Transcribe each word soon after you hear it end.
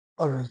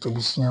Alright,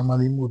 abusua ma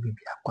me mo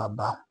bibi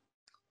akwaba.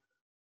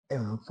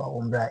 Emfa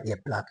ombra ye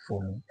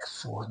platform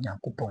so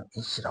Nyankopon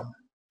ehira mo.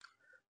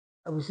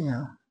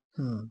 Abusua,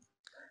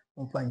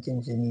 mfa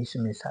nchemse ni so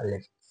me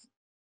sêll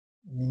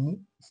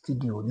mini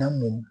studio na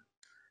mom.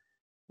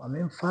 Ma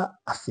memfa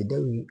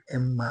asedawi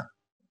emma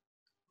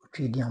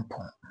twedi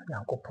ampon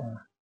Nyankopon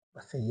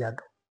basa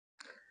Addo.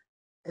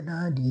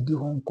 Ena di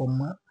ho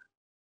nkoma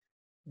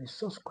me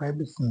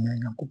subscribers ni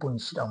Nyankopon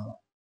ehira mo.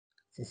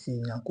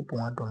 Sisi Nyankopon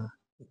adom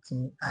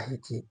etimi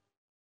ahete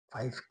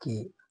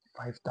 5K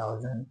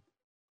 5,000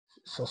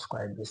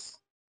 subscribers,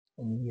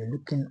 and we are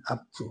looking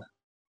up to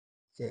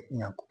say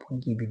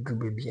Nyankopon give you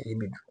baby a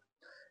baby.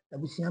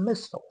 Abusua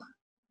meso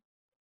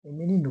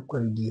many no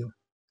quality.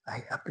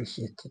 I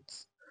appreciate it,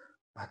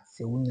 but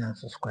say when you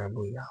subscribe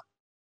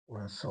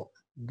so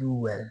do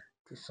well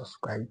to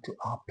subscribe to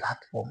our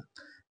platform.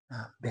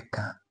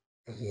 Beka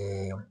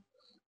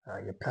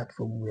your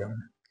platform where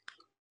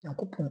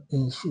Nyankopon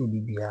ensure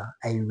bibia.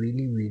 I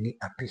really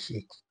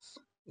appreciate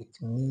it.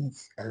 It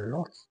means a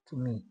lot to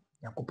me.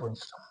 Nyankopon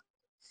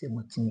say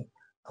mutimi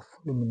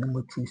follow me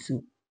number 2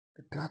 so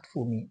the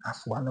platform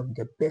as one of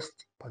the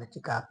best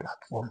political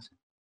platforms.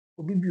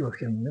 Obi bi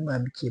ohwem me ma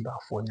bi ke ba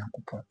for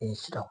Nyankopon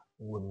enhira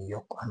wo New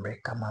York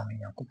America ma me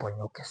Nyankopon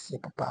yo kese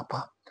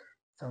papa.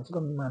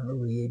 Sanso me ma no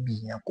we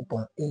bi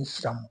Nyankopon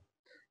enhira mo.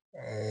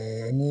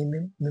 Ni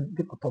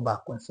me papa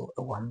ba kon so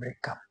e wo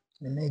America.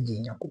 Me na je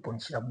Nyankopon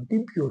enhira mo. Bi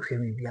bi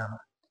ohwem bi ano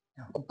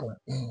Nyankopon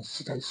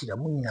enhira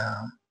mo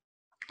nyina.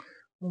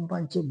 Mo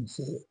ba nche bi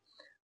se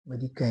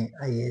medikan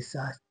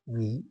ayesa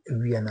we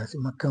anase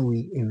maka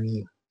we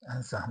ewie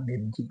ansa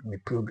me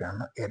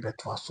program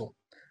ebeto aso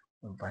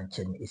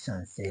mvanchen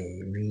isan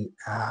say we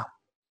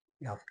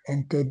have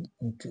entered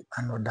into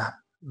another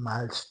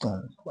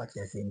milestone. What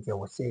I say they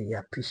will say we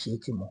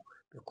appreciate him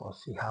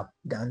because we have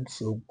done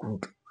so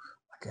good.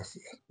 What I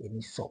say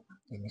any so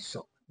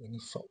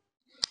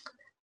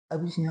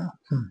abusia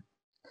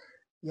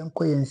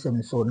yanko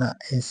yensem so na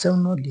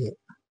ensem no de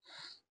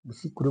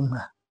bisi kurum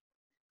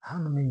ha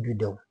no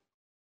menjudew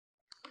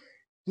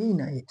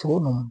yina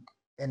etonom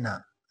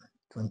ena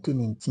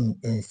 2019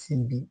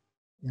 ensimbi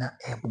na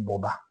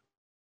eboboba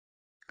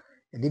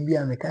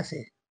edebia meka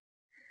se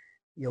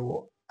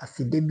yo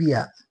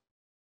asidebia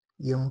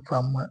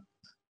yemfama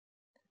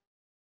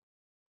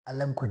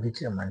alam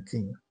kwadikire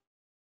mantin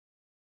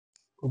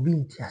obi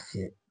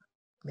ntiase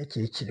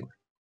mekirikire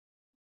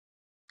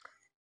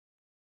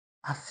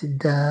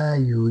asida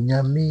yo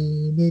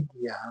nyame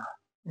nedia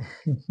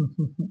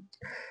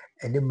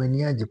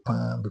edemani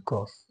ajepan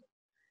because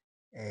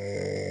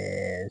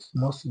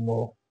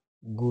small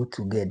go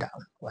together.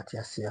 What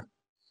you say?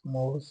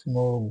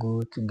 Small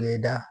go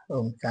together.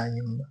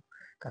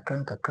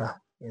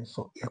 Kakra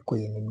so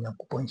ekoye ni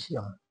Nyankopon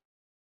hia.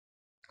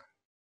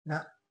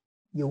 Na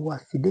ye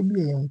waside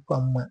bi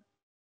yemfama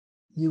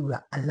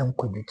yiwa alam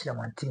kwadikira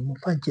mantin mu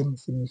fa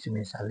James ni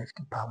so left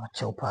pa ma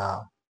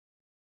chepa.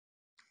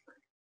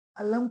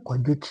 Alam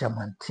kwadikira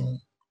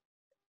mantin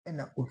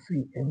ena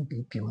ofiri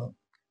MPP mu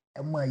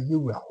ema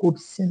yiwa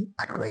hopsin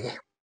adroye.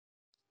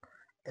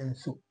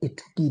 Enso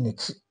etudi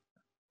nechi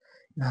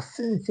na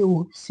sense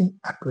hopsin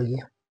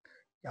adroye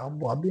ya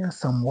bo abia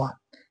samwa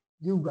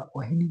yiwa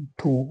ohini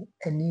to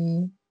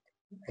eni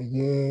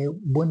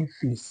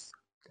Boniface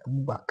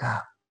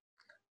Abubakar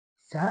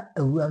sa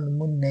awura no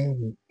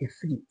munnan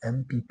efiri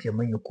MPP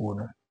amanyoko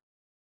no.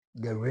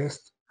 The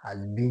rest has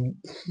been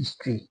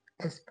history,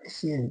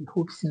 especially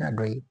hopsin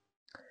adroye.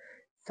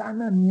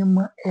 Sana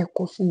niyama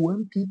ekoso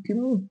MPP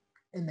mu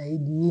ena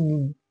edi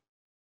ni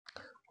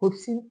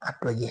hopsin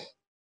adroye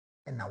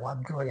ena wa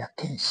draw your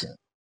attention.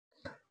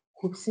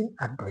 Hopsin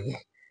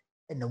adroye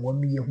ena wa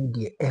miye hu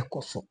de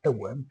ekoso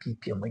ewa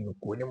MPP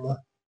amanyoko ne mo.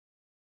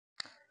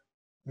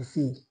 Me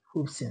say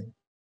hopsin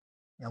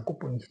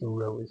Nyankopon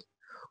hira we.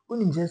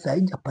 Onim se sa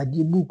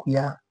ijapade book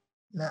ya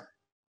na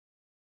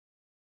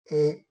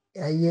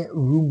aye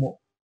rumor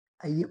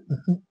aye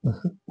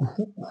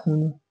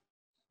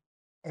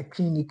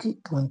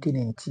Trinity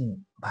 2019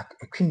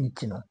 but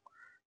Trinity no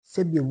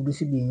sebi ewudu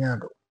se bi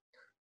nyado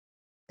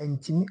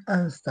entimi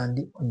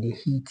standing on the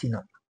heat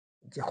no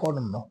je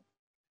honum no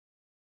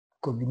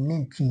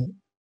COVID-19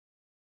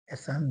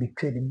 esan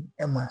betray them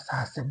ema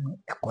sa asem no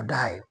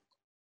ekodai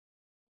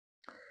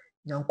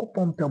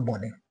Nyankopon pe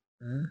bone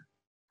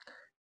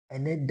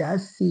and that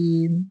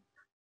same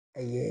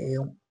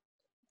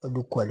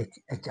the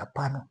quality a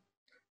Japan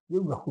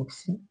you were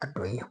hoping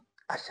adroye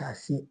I shall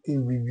see a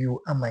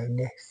review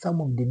amine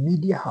some of the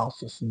media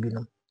houses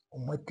binum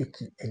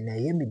omoteki and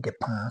yemi the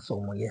pants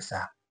or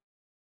moyesa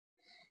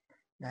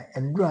na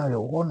endra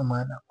yo one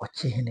man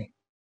ochehene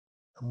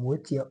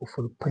amwetia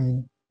ofol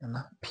panin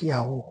na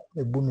pia wo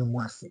ebumi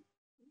mu ase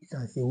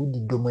isan se wodi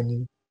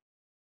domani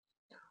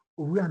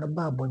owura na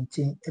ba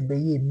bonten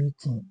ebeye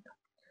meeting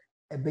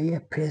ebeye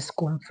press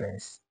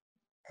conference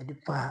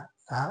edifa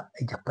sa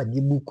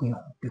ejapade buku yo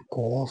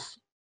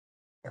because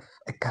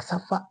a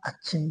cassava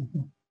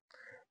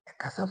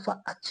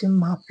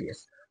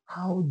mafias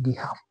how they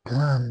have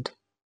planned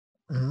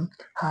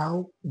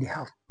how they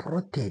have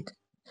plotted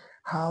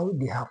how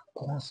they have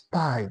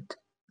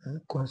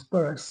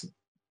conspiracy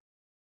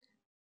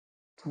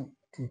to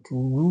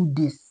rule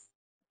this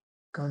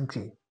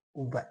country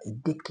over a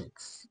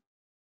decades.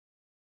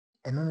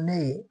 And on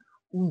there,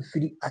 we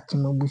free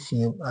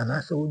Atimabusium and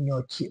also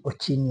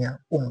Ochinia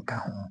Onka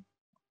home.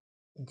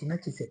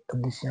 Internet is a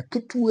busia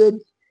kitwed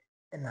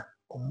and a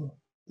omo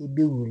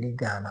ebe really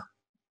Ghana.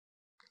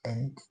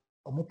 And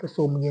omo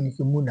person yen is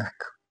a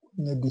monarch.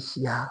 Near this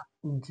year,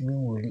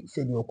 Untimuli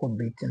said you are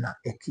Britain at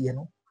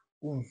Etienne.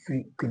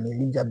 Free Queen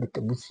Elizabeth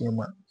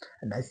Busiama,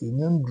 and I say,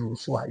 young Drew,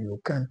 so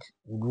you can't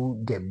rule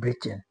the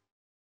Britain.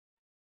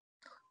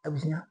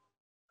 Abusia,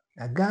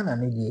 a Ghana,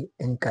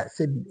 and cat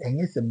said, and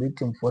yes, a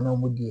Britain for no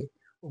more dear,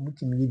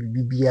 omitting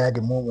Bibia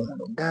the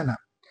moment of Ghana.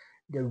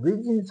 The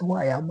reasons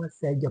why I must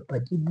say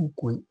Japadi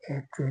book with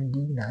air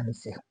trending nanny,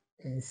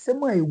 and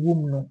some I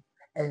woman,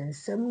 and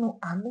some no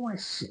annoy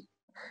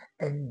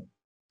and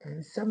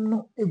some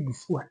no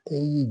ebusua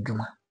a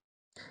drama.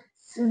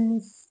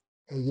 Since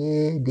a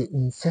year the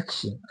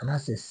insection, and I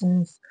say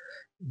since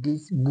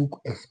this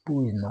book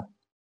exposed no,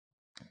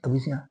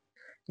 abusia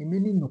the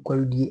meaning no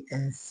quality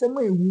and some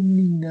a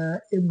woman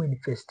a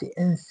manifest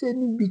and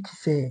send bit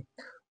say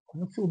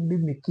also be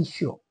making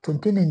sure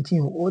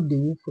 2019 all the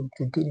way from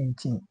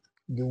 2019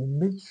 they will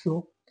make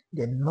sure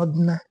the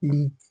northern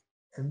lead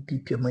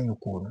MPP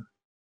Mayukon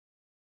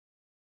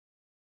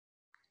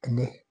and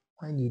then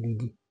when you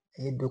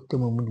did Dr.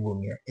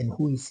 Bawumia and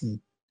who is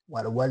he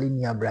while walling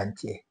near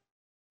Brantier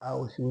I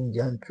was soon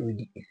John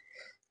Trudy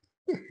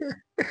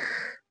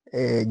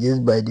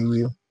just by the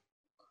way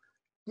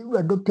you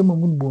were Dr.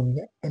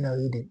 Bawumia and I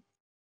read it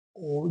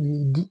or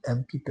you did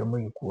MPP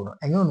Mayukon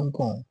and you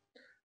know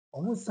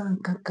almost san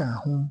kaka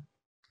home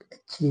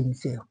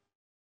himself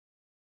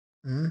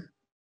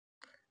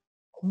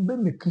Umbe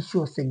making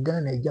sure say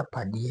Ghana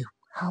Japadi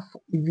half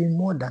even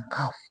more than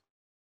half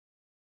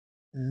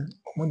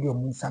Omodi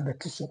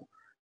Omunsabeto so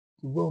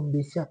the world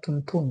basi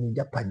atonton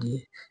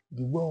Japadi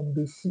the world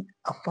basi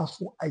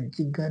afaso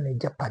aji Ghana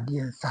Japadi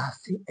and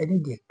sase any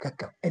de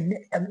kaka and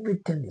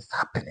everything is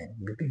happening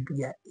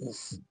baby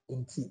easy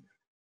enti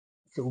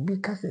so obi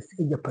kase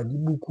say Japadi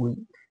book we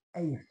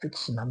a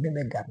fiction and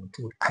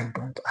I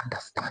don't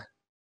understand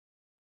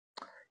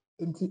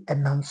enti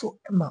enam so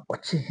ema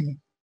oche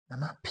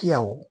na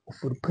pia o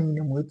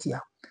ofurpanyin mu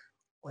etia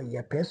or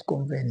your press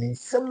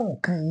conference some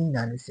kind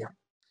of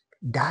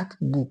that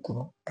book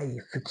no a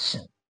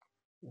fiction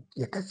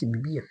you can see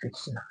be a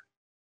fiction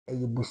a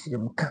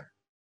busrimka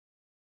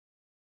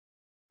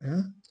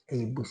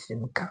a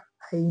busrimka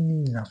I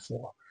mean na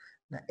so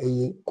na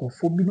a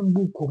kofobin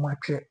book o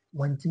matche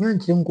wantimi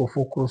ankyem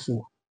kofo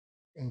so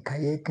nka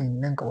ye kan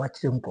nanka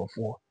wakyem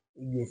kofo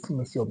e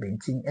simesi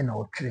obentin e na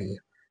otre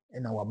e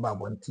na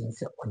wababo ntin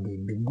se ode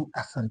begu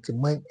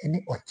asanteman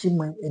ene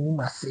ochiman eni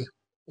mase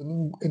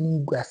eni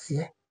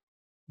guase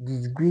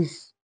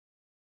disgrace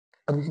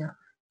abuja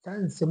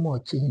sans mo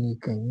chini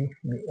kan me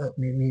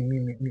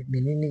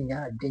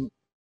nya den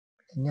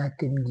nya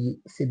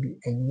temdi sebi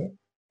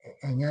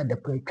enya da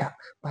preka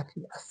but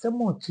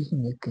asemo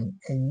chini kan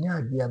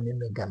enya bia me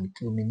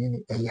megamitu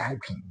menene eya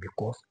adwin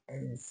because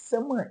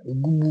ensema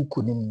egubu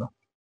kunim no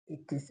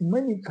it is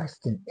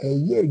manifesting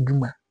eye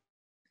adwuma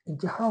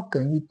into how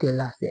can you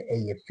tell us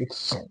a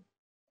fiction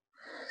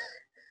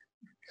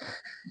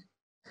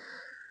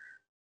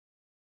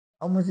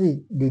almost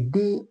the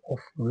day of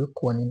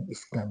reckoning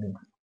is coming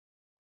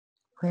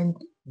when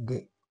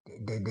the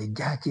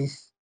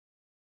judges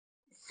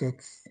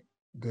set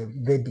the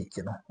verdict,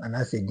 and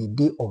I say the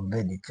day of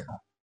verdict,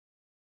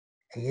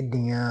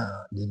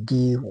 the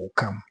day will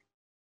come,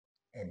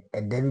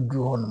 and then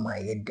do on my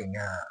head,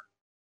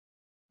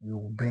 you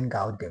will bring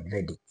out the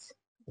verdict.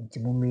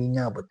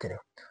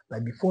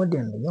 But before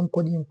then, the young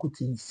Korean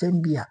Kuti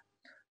Sembia,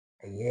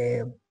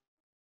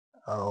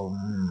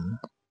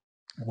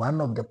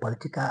 one of the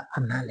political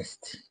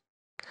analysts,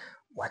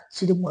 what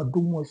Chidimo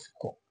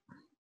Dumosko.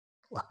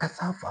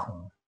 Wakasafa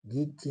home,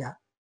 Gitia,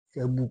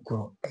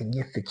 Sebuko, and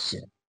ye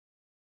fiction.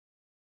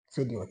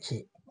 Said your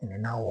chick in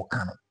an hour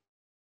canon.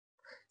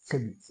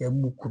 Said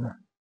Sebukuno,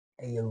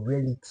 a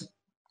reality,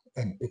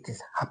 and it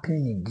is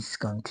happening in this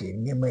country,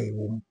 near my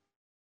womb.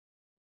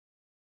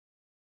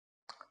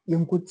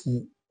 Young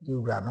Kuti,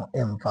 you ran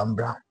on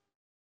Fambra.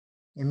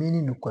 A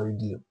meaning no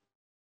quality,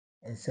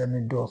 and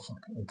Senator Dawson,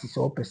 it is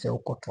all per se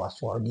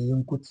cotwas or the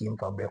young Kuti in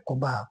Fabra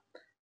Coba,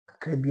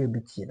 Crabby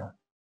Bitino,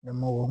 no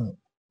more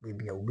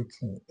baby a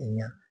witty in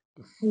ya.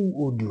 The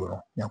full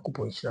audio,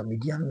 Yakupo Ishra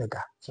Media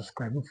Mega,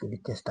 subscribing for the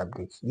test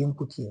updates. Young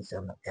Kuti in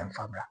Selma and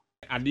Fabra.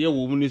 A dear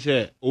woman is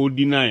a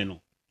OD9.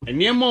 And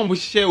near mom will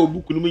share a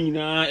book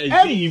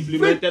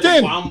implemented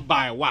one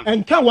by one.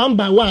 And come one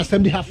by one,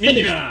 some they have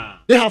finished.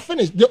 They have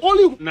finished. The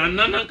only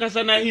Nana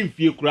Kasana in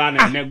few crown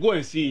and go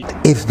and see.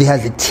 If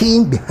there's a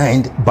team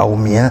behind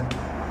Bawumia,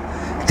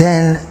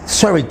 then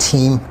sorry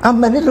team,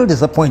 I'm a little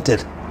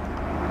disappointed.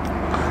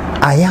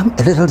 I am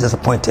a little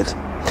disappointed.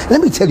 Let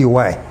me tell you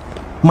why.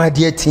 My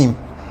dear team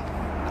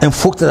and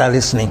folks that are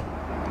listening,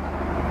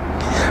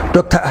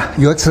 Dr.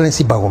 Your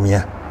Excellency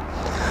Bawumia,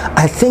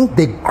 I think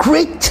the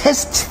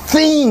greatest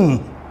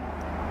thing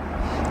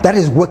that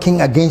is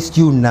working against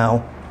you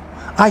now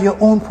are your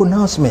own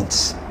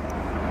pronouncements.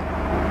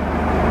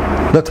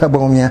 Dr.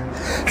 Bawumia,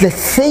 the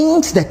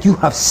things that you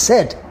have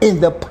said in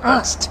the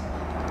past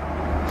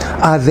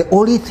are the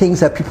only things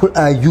that people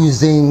are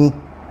using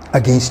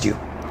against you.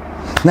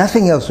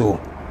 Nothing else,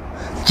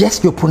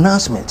 just your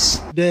pronouncements.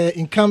 The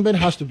incumbent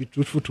has to be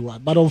truthful to us,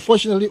 but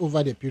unfortunately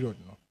over the period,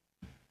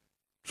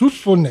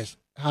 truthfulness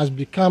has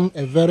become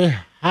a very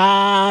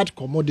hard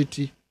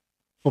commodity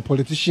for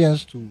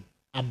politicians to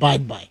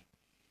abide by.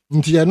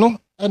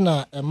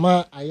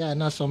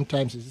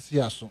 Sometimes it's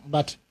here,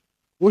 but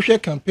we share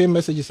campaign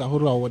messages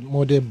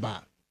more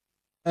bar.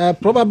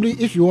 Probably,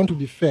 if you want to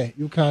be fair,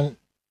 you can.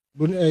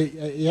 But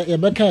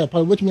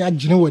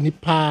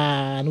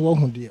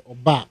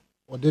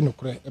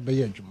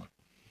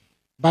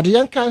the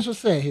young council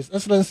say His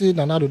Excellency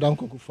Nanado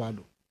Danko Akufo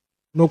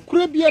no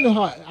Caribbean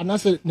and I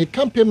said the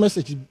campaign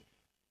message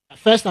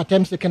first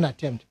attempt, second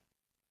attempt.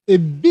 A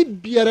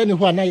big beer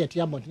anywhere na yet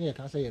about near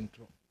can say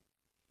intro.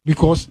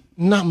 Because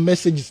now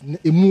messages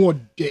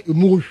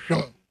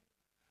emotion.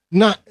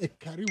 Now a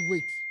carry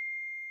weight.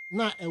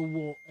 Now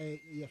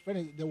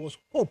there was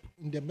hope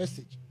in the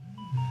message.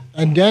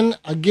 And then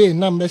again,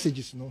 now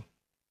messages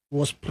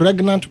was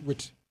pregnant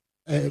with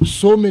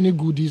so many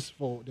goodies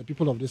for the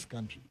people of this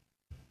country.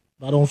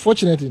 But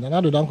unfortunately,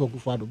 Nanado Danko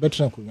Akufo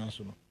better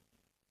than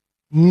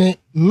ne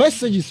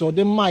messages or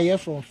the Maya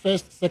from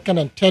first, second,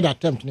 and third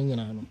attempt.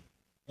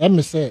 Let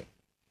me say,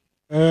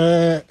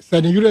 say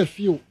you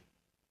feel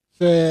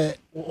say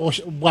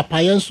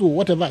wapayensu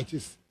whatever it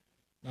is.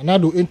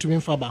 Nanado into me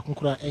for back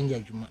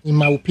in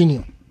my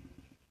opinion.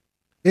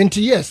 And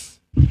yes,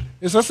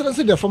 His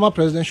Excellency the former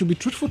president should be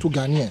truthful to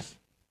Ghanaians.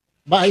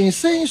 But in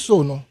saying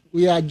so,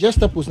 we are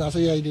just opposed. Now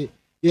say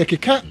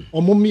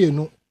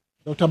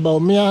Dr.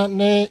 Bawumia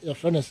ne your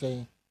friend is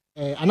saying,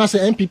 and I say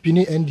MPP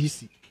ni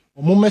NDC.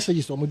 More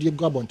messages or media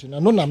go about. Now,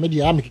 no,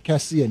 media I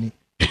can't see any.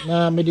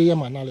 Na media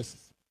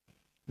analysis.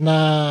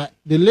 Now,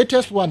 the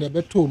latest one, the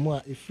better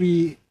more a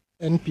free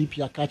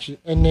NPP catch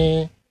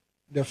any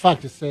the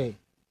fact is say,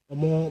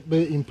 more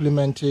be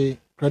implement a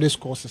credit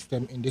score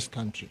system in this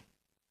country.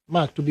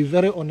 Mark, to be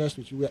very honest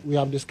with you, we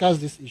have discussed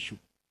this issue,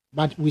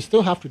 but we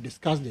still have to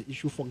discuss the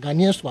issue for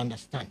Ghanaians to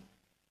understand.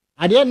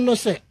 I didn't know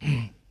say.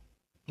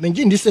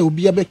 This will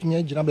be a bit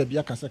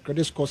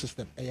credit score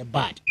system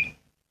bad.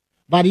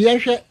 But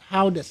here's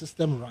how the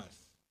system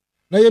runs.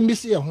 Now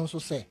MBC also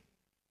say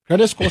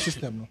credit score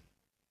system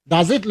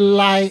does it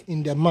lie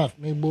in the mouth?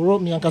 Me borrow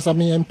me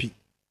MP.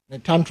 The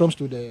tantrums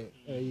to the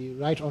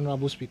right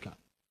honorable speaker.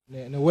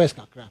 The West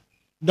Kakra.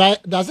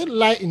 Does it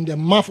lie in the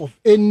mouth of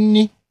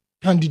any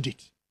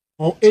candidate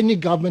or any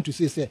government to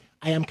say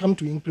I am come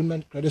to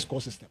implement credit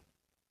score system?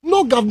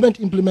 No government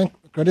implement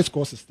credit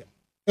score system.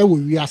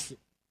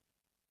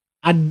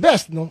 At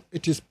best,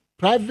 it is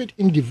private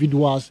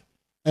individuals,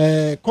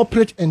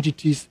 corporate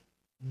entities,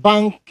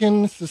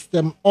 banking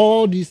system,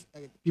 all these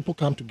people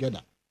come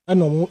together.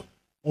 And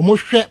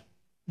almost share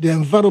the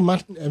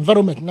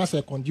environment not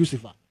a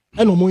conducive.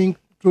 And almost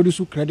introduce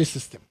a credit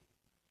system.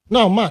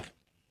 Now, Mark,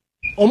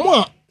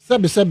 for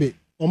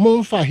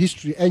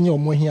history, I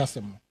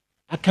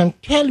can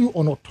tell you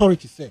on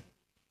authority, say,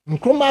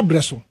 Nkrumah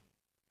Breso,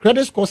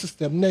 credit score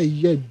system, na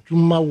ye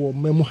juma wo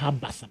memu ha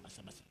basa.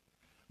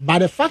 But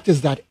the fact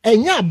is that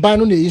enya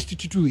abanu ne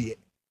institute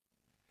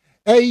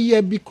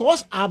ye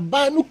because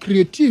abanu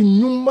creative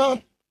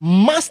human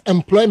mass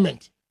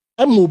employment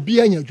MOB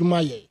enya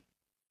juma ye.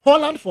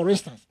 Holland, for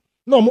instance,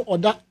 no more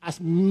order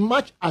as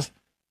much as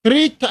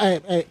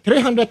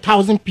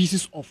 300,000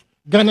 pieces of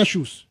Ghana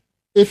shoes.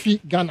 Efi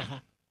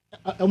Ghana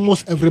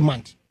almost every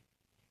month.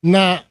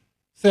 Now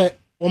say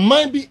or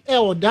might be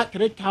order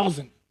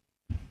 3,000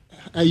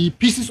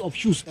 pieces of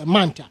shoes a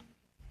month.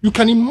 You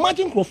can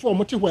imagine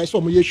where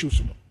some of your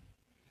shoes.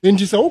 In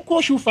this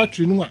shoe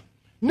factory, no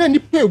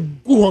pay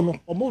go on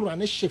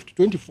or shift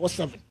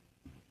 24/7.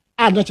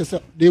 And not just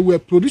they were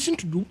producing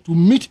to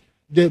meet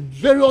the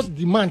various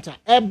demands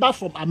ever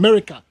from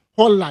America,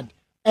 Holland,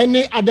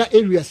 any other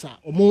areas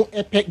or more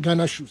epic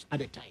Ghana shoes at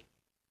the time.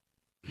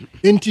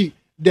 Indeed,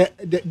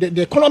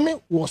 the economy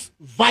was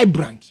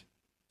vibrant.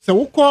 So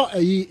we call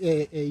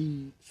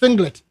a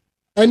singlet,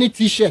 any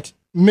t-shirt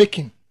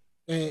making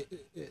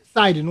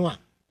side and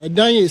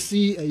then you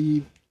see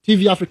a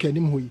TV Africa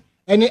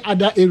any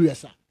other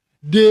areas,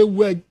 they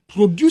were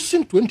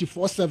producing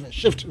 24/7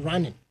 shift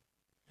running.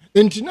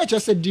 International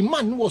said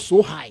demand was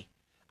so high.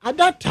 At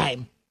that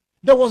time,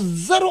 there was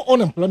zero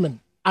unemployment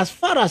as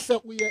far as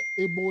we were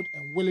able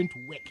and willing to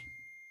work.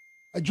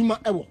 A Juma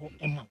ever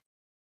amount.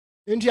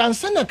 In the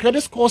Ansana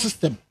credit score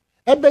system,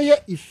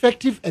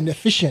 effective and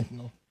efficient,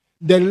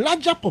 the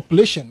larger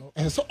population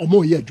and so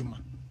more year Juma.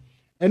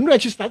 And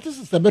which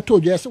statistics about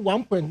told you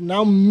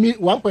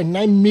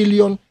 1.9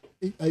 million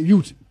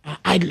youth are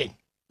idling.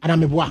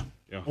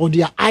 Or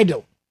they are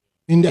idle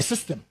in the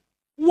system.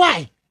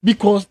 Why?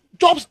 Because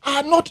jobs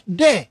are not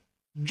there.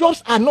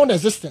 Jobs are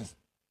non-existent.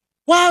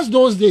 Whilst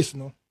those days,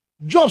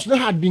 jobs that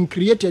had been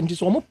created,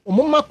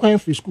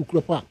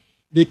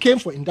 they came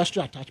for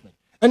industrial attachment.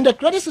 And the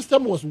credit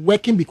system was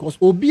working because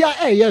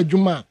Obia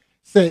Juma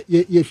say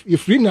you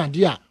free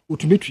Nadia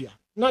Utumitria.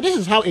 Now this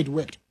is how it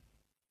worked.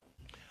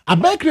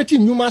 About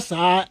creating numerous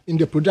in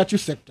the productive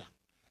sector,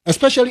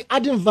 especially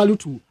adding value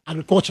to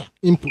agriculture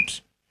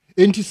input.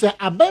 And it say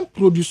about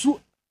produce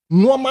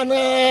no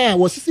manner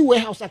was see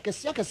warehouse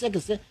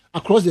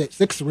across the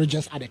 6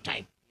 regions at the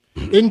time.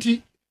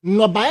 And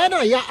no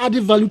bayana ya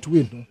added value to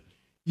it. No,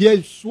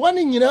 yes, one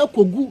in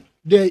kogu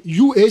the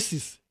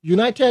UACs,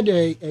 United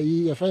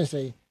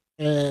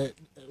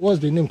what's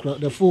the name?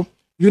 The full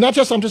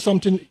United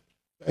something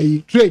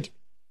trade.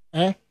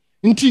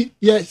 Nti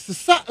yes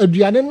sa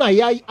aduane na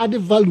ya add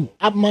value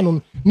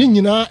abmanon ni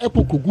nyina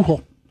ekokogu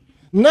ho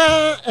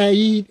na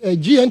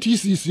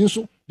GNTC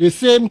so the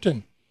same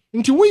thing.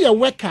 Nti we a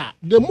worker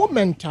the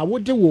moment a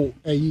wode wo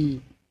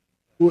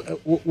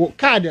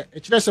card e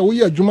kire se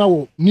we adwuma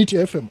wo NIT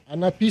FM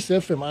ana Peace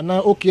FM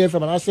ana OK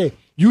FM ana say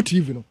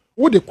UTV no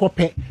wo de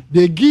kope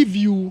they give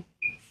you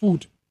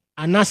food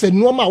and I say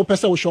normal wo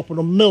pesa wo shop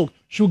no milk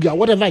sugar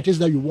whatever it is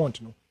that you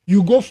want no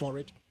you go for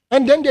it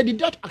and then they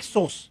deduct a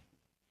source.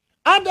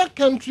 Other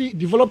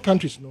developed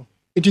countries, no,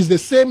 it is the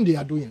same they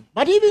are doing.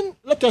 But even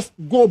let us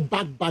go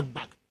back.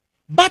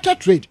 Barter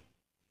trade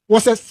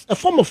was a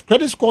form of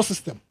credit score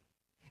system.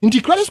 In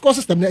the credit score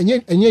system,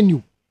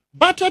 new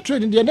barter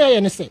trade in the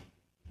area say,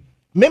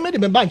 "Meme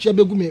de bank here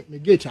begu me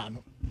gate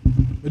ano,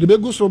 me de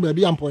begu so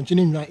baby am ponche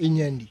ni nwa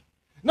enyendi."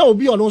 Na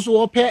obi ono so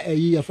wo pair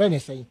a friend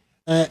say,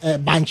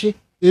 banche,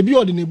 ebi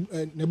o de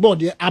ne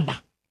board e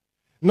aba.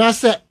 Na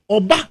say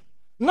oba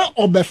na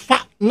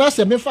obefa na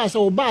se me fa se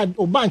oba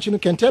nchi no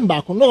kenten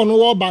back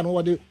no oba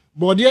no de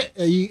body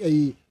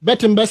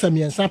betting best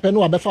miensa pe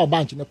no obefa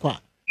oba nchi ne kwa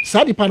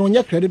sa di pa no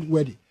nye credit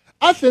worthy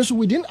afenso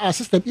within our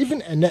system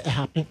even and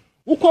happen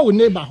ukwa wo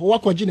neighbor ho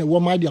wakoji ne wo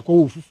ma dia kwa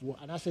wo fufuo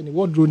ana se ne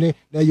wodro ne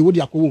na ye wo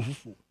dia kwa wo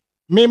fufuo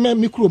me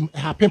mikro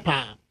happen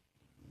pa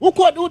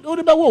ukwa wo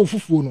de be wo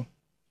fufuo no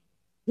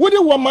wo de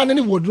wo ma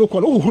ne wodro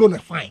kwa wo huro na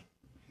fine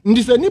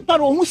ndi se nipa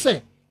no hu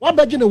se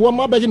wabeji ne wo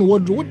ma wabeji ne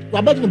wodro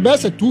wabeji ne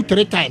best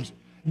 2-3 times.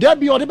 There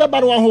be other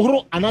bad one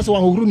who and as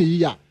one who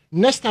ya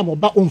next time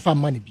about on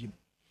money beam.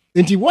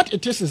 And what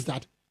it is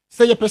that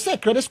say a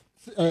percent credit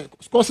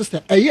score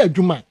system a year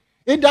Juma.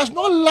 It does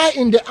not lie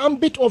in the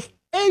ambit of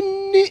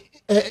any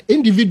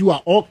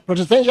individual or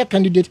presidential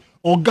candidate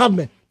or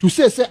government to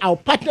say our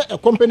partner a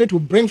company to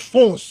bring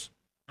funds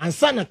and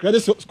sign a credit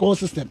score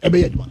system.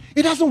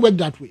 It doesn't work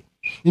that way.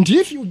 And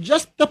if you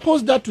just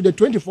oppose that to the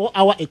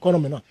 24-hour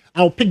economy, no,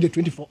 I'll pick the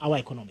 24-hour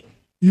economy.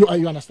 You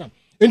understand?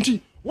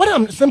 And what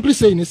I'm simply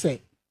saying is say,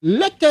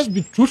 let us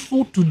be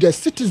truthful to the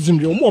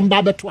citizenry. Don't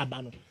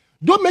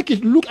make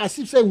it look as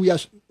if say we are.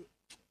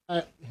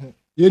 I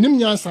mean,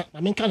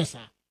 can say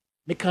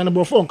me can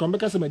brofo come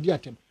because me dia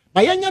tem.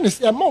 But yanya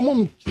is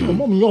mom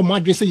your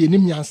madre say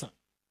yenim nyansa.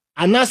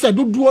 And I said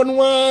do one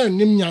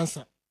nim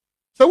nyansa.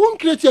 So won't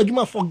create your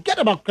juma forget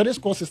about credit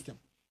score system.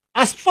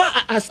 As far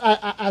as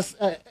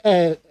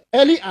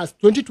early as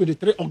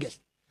 2023 August.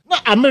 Now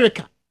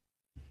America.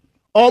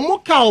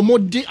 Omo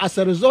as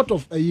a result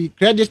of a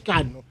credit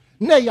card no.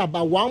 Now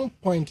about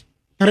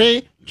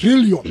 1.3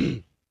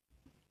 trillion.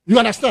 You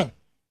understand?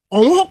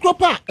 On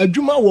Hokopa, a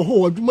Juma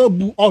wo a Juma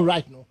bu all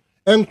right no.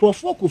 And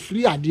Krofoko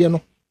free idea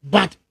no.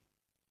 But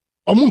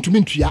Omun to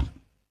Mintria.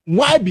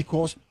 Why?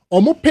 Because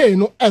Omo pay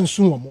no and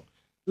sumo.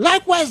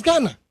 Likewise,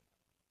 Ghana.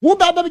 Who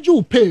baby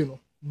you pay no?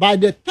 By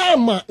the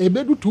time a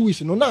bedu 2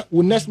 weeks no na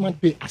will next month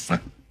pay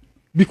asa.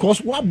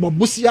 Because what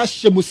Bobusia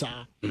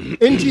Shemusa.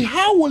 And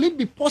how will it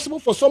be possible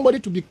for somebody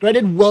to be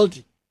credit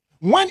wealthy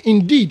when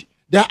indeed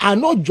there are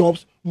no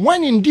jobs,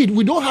 when indeed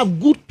we don't have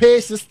good pay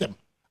system,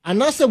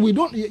 and I say we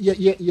don't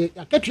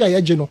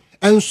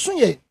and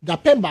soon the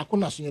pen back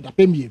on us the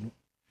pen me.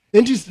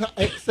 And this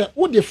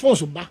what the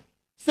funds back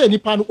say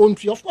nipan own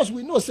tree. Of course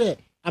we know say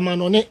I'm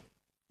an on it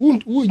who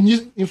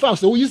in fact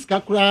so we use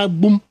kakra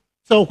boom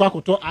sell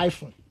kwakoto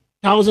iPhone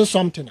 1,000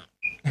 something.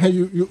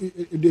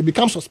 They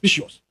become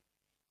suspicious.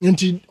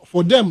 And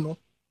for them no.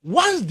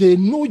 Once they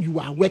know you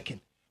are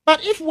working.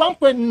 But if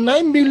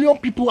 1.9 million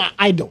people are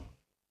idle,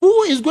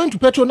 who is going to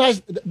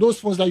patronize those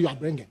funds that you are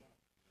bringing?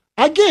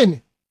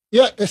 Again,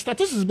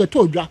 statistics be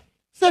told you.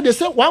 Say they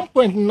say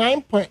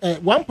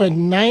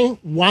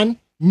 1.91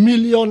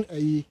 million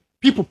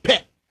people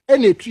pay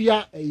any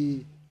 3-year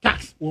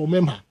tax or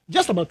member.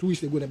 Just about 2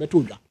 weeks ago, they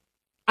told you.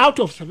 Out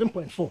of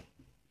 7.4.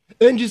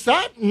 And you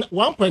say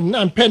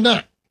 1.9 per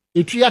now,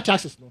 a 3-year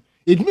taxes. No?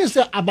 It means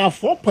about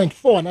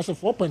 4.4 and I say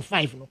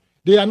 4.5. No?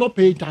 They are not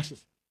paying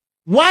taxes.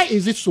 Why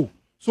is it so?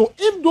 So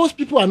if those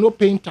people are not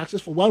paying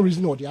taxes for one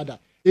reason or the other,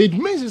 it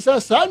means it's a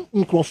some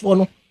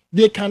microphone.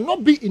 They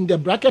cannot be in the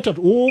bracket of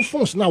all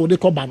funds now they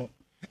call bano.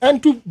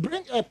 And to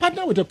bring a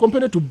partner with a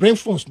company to bring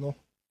funds no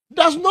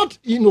does not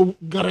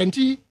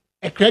guarantee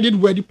a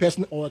credit-worthy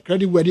person or a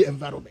credit-worthy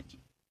environment.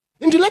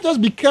 And let us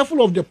be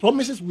careful of the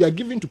promises we are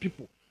giving to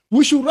people.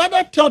 We should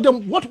rather tell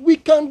them what we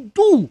can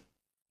do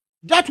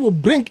that will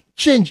bring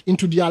change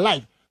into their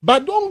life.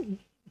 But don't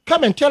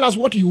come and tell us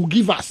what you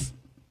give us.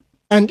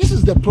 And this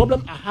is the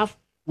problem I have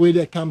with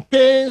the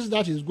campaigns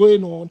that is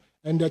going on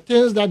and the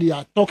things that they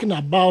are talking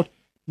about,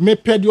 me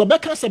pay the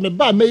obeka say me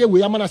ba me ye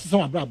we amana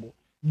sesan abrabo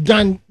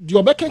than the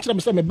obeka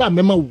nchira say me ba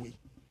mema we.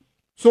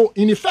 So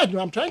in effect,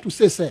 I'm trying to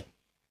say,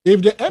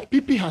 if the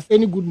MPP has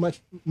any good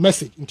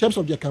message in terms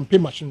of their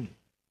campaign machinery,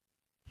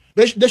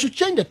 they should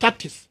change the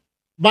tactics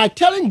by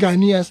telling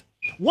Ghanaians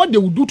what they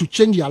will do to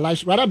change their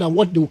lives rather than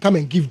what they will come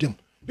and give them.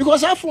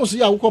 Because our phones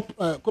here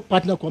are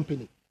partner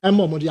company and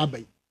more money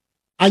abay.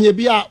 And you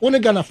be a only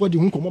Ghana for the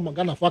Hunko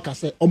Ghana for can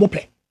say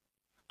omope.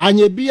 And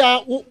you be a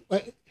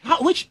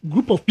which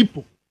group of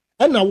people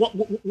and now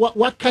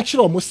what catch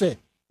you almost say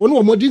one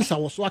more dinsa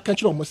was what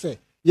catch you almost say.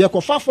 Ye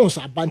ko fa phones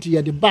are banty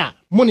at the bar,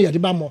 money at the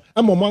bar more,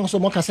 and more so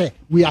more can say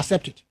we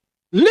accept it.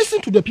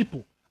 Listen to the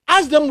people,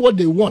 ask them what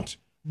they want.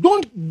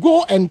 Don't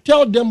go and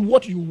tell them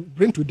what you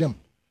bring to them.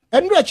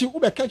 And actually,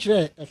 Uber catch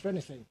a friend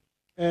is saying,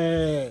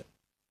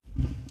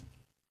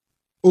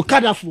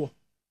 Okada for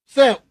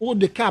say, oh,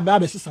 the car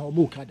baby sister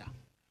Okada.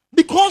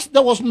 Because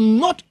there was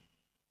not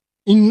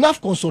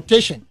enough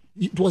consultation.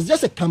 It was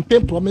just a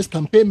campaign promise,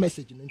 campaign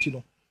message. You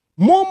know,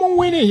 more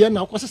winning here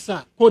now, because it's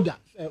Koda,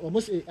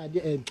 almost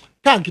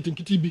car getting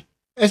KTB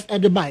as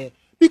at the buyer.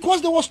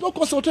 Because there was no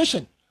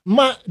consultation.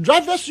 My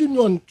drivers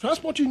union,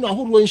 transport union,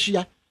 who were in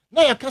Shia.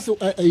 Now I can't say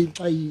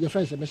your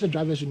friends, I said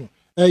drivers union.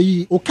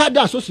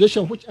 Okada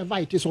Association, whichever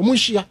it is, or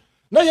Munshia.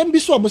 Now you be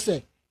so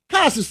say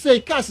cars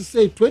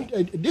say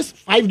 20 this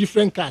 5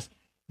 different cars.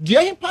 The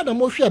impact of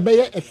more be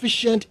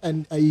efficient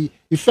and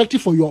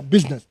effective for your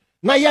business.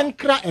 Now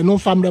yankra and no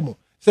family.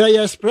 Say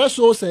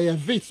espresso, say a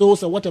Vitso,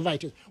 say whatever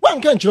it is.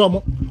 One can't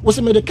jomo. Was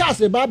made the car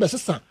say barber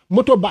sister,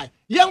 motorbike.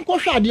 Young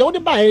Kosha, the other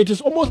bike, it is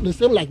almost the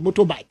same like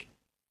motorbike.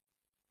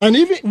 And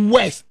even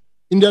worse,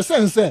 in the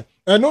sense,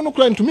 no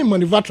claim to me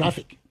maneuver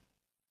traffic.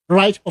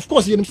 Right? Of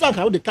course, you understand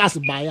how the cars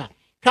buyer.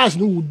 Cars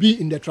will be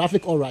in the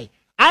traffic, all right.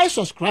 I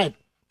subscribe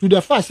to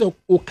the fact that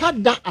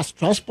Okada as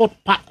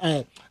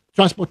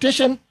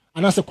transportation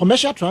and as a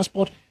commercial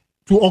transport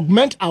to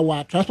augment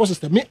our transport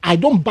system. I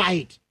don't buy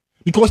it.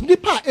 Because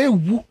Nipa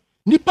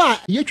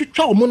you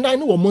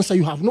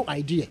have no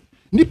idea.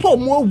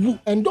 Nipa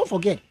and don't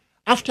forget,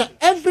 after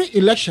every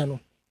election,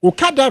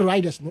 Okada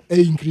riders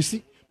increase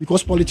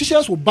because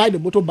politicians will buy the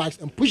motorbikes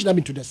and push them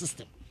into the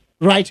system.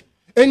 Right?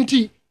 And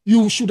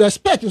you should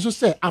expect, so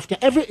say, after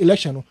every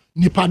election,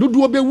 Nipa do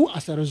bewu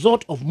as a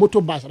result of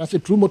motorbikes, and that's a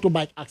true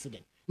motorbike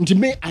accident. And to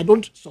me, I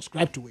don't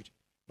subscribe to it.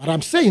 But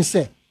I'm saying,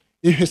 say,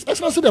 if His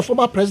Excellency the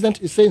former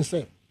president is saying,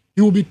 say,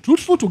 he will be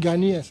truthful to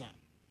Ghanaians, sir.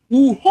 We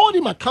will hold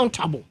him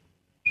accountable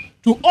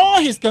to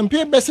all his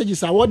campaign messages.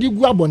 Say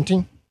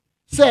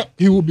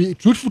he will be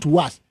truthful to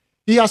us.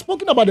 He has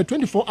spoken about the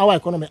 24-hour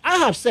economy. I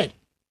have said,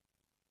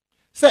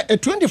 say, a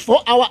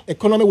 24-hour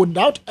economy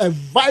without a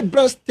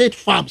vibrant state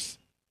farms,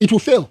 it will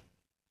fail.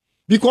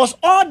 Because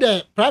all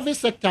the private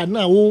sector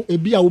now, they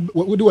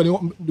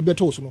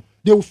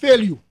will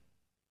fail you.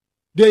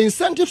 The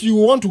incentives you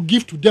want to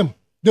give to them,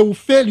 they will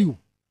fail you.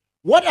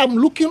 What I'm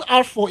looking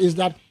out for is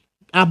that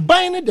I'm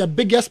buying the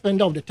biggest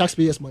spender of the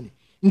taxpayers' money.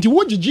 Into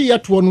what you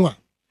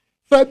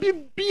for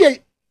be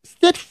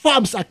state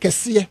farms are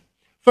kesiye,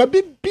 for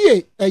be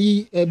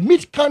a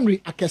mid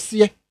country are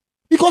kesiye,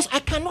 because I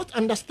cannot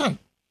understand.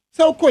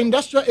 So,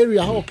 industrial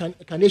area how can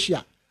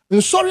Asia.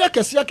 In Soria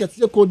kesiye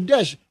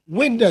Kodesh,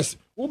 Windows.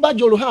 Uba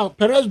Jolo ha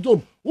Perez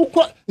Dome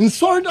uko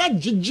insori na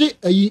jiji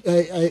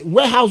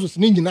warehouses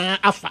ni nyina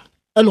afa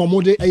and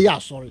omode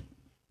sorry.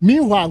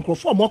 Meanwhile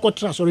Akuffo moko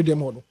transfer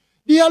them all.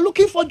 They are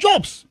looking for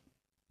jobs.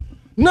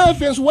 Now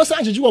fence what's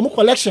jiji wo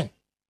collection.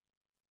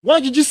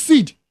 What jiji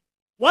seed?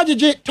 What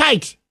jiji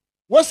tithe?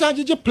 What's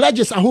jiji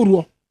pledges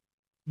ahuru?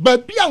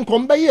 Baby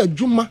ankombe ye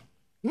adwuma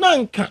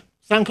nanka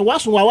sanka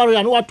waso waware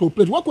ya no wato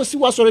plate wakosi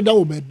wasore da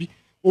obabi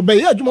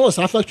obeye adwuma wo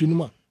sa factory no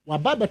ma wa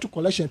ba to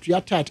collection to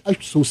your tight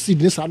so seed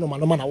this no man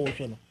na wo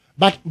hwe no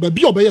but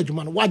baby obey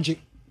adwuma no waje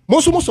mo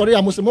so mo sori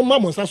ya mo se mo ma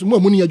mo nsa so mo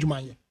amuni adwuma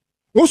ye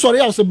mo sori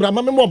ya so bra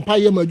ma me mo mpa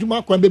ye ma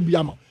adwuma kwa be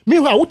bia ma me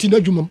hu a wuti na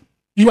adwuma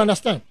you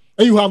understand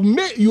and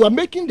you are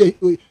making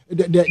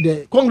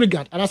the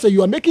congregant and I say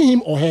you are making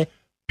him or her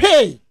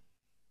pay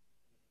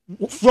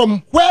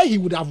from where he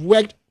would have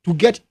worked to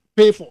get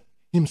pay for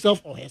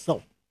himself or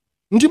herself.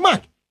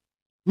 Ndimad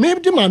maybe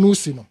the man who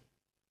say no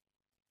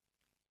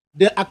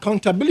the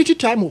accountability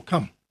time will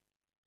come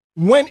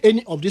when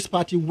any of this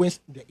party wins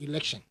the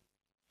election.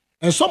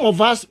 And some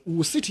of us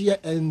will sit here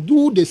and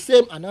do the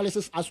same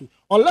analysis as we,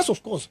 unless,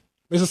 of course,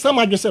 Mr.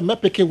 Sam just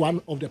said, pick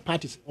one of the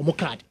parties, or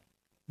Mokad.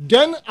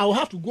 Then I'll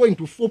have to go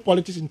into full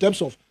politics in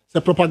terms of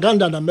the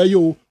propaganda and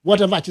mayo,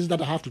 whatever it is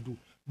that I have to do.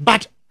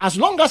 But as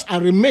long as I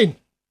remain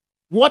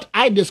what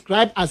I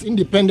describe as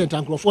independent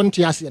and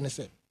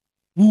TRC,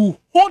 we will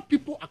hold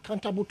people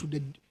accountable to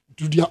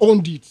their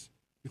own deeds.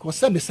 Because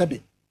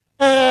sebe.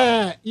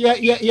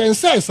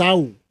 Say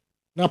sao.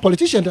 Now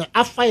politicians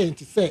are fighting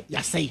to say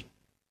say.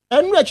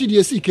 And we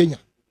actually see Kenya.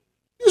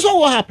 You saw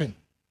what happened.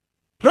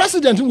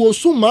 President will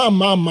soon ma.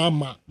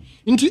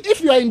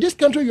 If you are in this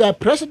country, you are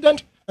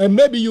president, and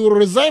maybe you will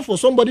resign for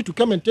somebody to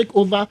come and take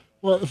over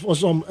for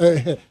some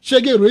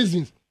shaggy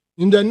reasons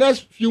in the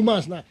next few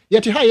months now.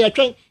 Yet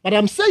but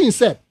I'm saying,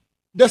 sir,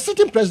 the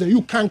sitting president,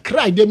 you can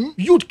cry. The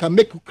youth can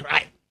make you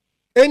cry.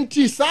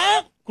 Enti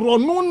sa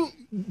kronon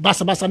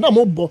basabasa na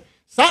mobo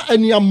sa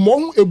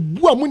eniamon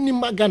ebu amuni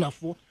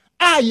maganafo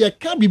ye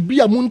can be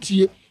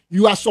amuntie.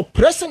 You are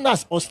suppressing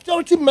us.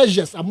 Austerity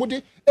measures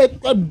amude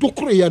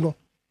dokure ye no.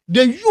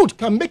 The youth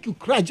can make you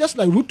cry just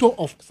like Ruto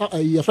of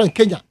your friend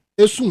Kenya.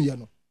 Esun ye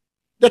no.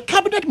 The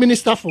cabinet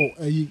minister for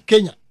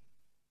Kenya.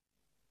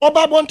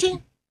 Oba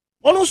Bonting,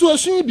 ono so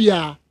esun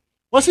bia.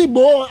 Wasi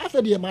bo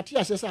after the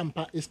Matthias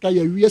Sampa is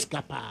kaya US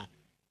kapa.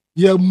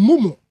 Ye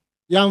mumu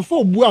ya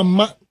mfo bu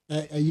amma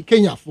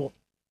Kenya for.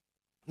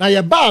 Na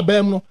ye ba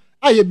bam no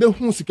aye be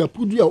hu sika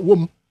pudu a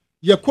wom.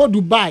 Ye ko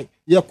Dubai,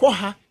 ye ko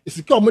ha,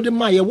 sika omode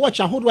ma ye watch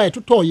ahodo ye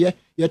toto ye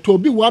to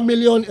be 1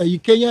 million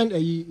Kenyan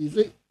is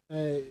it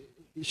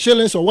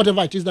shillings or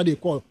whatever it is that they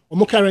call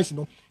omo currency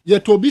no. Ye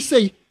to be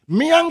say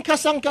me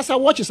ankasa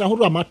watches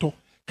ahodo amato.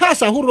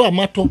 Kasa ahodo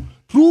amato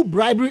through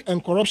bribery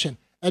and corruption.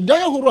 A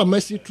dire horror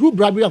mercy through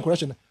bribery and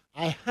corruption.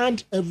 I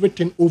hand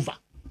everything over.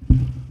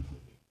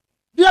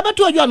 The other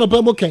two are no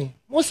Pemo King.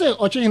 What say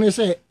or change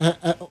say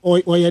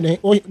or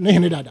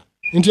dada.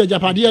 Into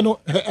Japadia no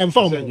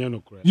inform.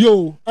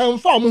 Yo,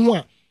 inform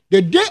one.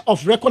 The day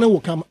of reckoning will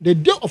come, the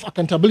day of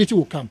accountability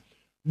will come.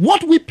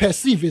 What we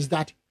perceive is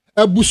that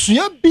a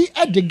busuya be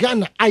at the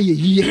Ghana aye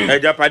ye. A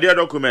Japadia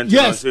document.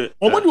 Yes,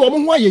 or what do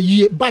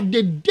ye, but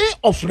the day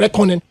of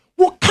reckoning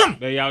will come.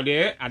 They are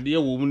there, a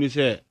dear woman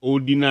say, oh,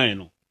 deny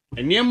no.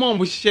 And near mom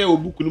we share a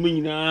book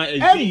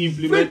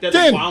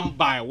implemented one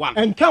by one.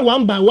 And can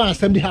one by one,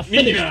 some they have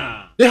finished.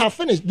 They have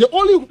finished. The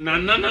only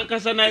Nana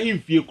Kasana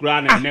in few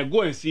crown and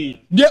go and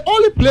see. The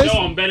only place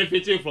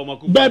benefiting from a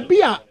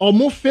Babia or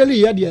more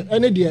fairly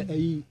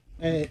any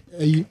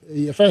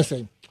first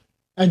saying.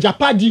 And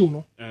Japadi, you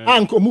know,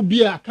 Uncle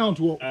Mubia account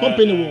or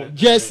company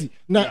Jesse,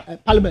 now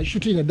Parliament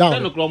shooting it down.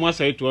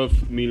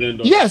 $12 million.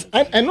 Yes,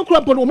 and no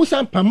crap on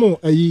Musan Pamo,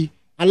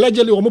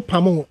 allegedly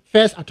Pamo,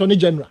 first Attorney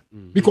General,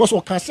 because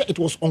we can say it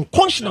was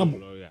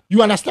unconscionable.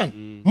 You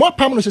understand? More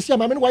permanent say, I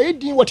mean, why you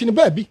doing what in the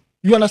baby?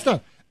 You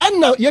understand?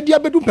 And now you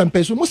have bedroom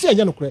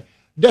pempes.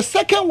 The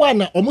second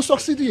one almost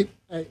succeeded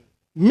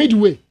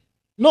midway.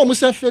 No,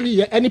 Musa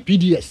fairly any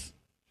PDS.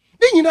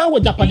 Then you know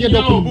what Japan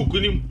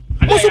document.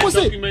 Most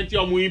say,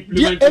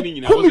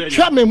 who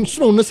chairman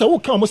soon? No, say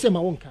what come? Say my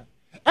own can.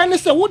 And they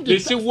say what they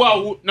say.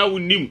 Wow, now we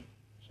knew.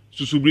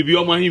 So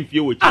subribio ma him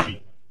fear with TV.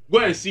 Go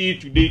and see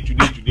it today.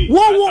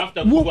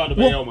 After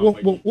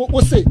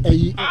what say?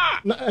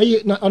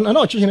 I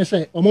know children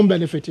say or more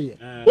benefit here.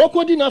 What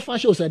could enough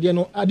fashion said, you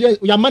know,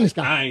 your man is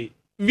kind.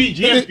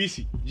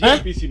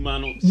 GPC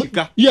man.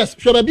 Yes,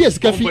 sure be a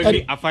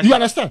you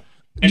understand?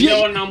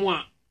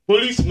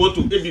 Police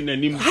motor.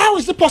 How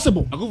is it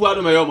possible?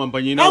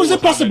 How is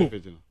it possible?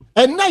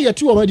 And now you're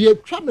two already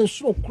traveling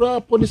so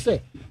crap police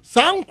say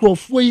some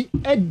crofway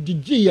at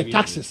the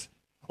taxes.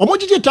 Or what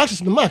did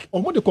taxes in the mark?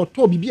 Or what they call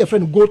Toby be a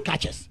friend gold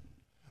catchers.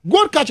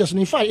 Gold catchers,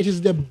 in fact, it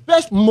is the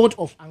best mode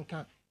of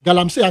anchor.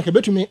 Galamse anchor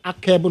bet to me a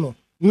cabono.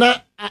 Na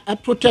a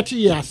protect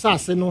your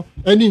assassin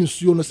and in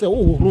you say,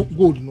 oh,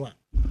 gold no.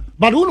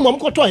 But who mom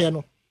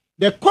no?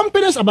 The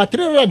companies, about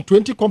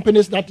 320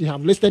 companies that you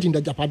have listed in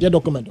the Japadia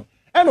document.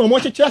 And on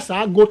what chess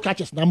are gold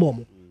catchers number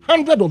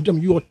 100 of them,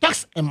 your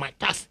tax and my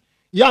tax.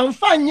 Yan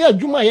fine year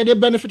Juma ye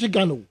benefit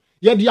Gano.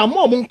 Ye the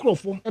among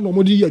crofo and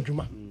omodi ye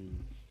Juma.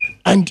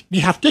 And they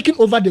have taken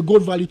over the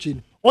gold value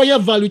chain, oil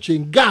value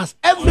chain, gas,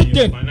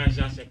 everything.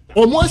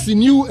 Almost a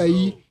new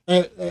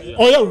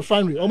oil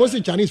refinery, almost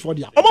in Chinese for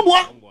the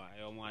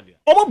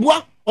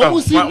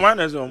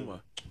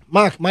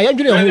Mark, my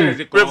engineer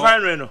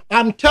refinery.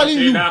 I'm telling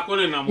you, Mark,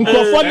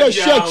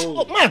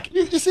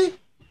 you see,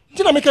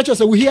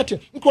 we hear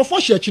it.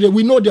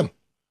 We know them.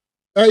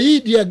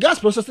 The gas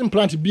processing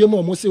plant,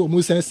 BMO,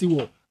 almost say,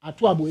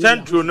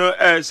 Central, no,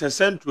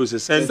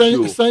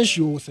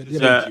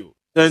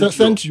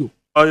 Central.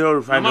 Oil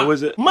refinery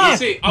was it? Mark,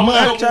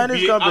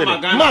 Chinese company.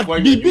 Mark,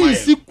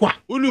 BBC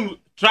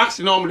trucks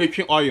normally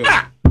oil.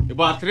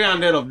 About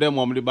 300 of them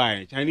normally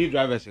buy Chinese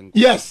drivers.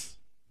 Yes.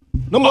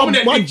 No more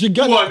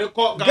Ghana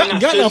for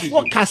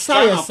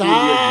Kasaya.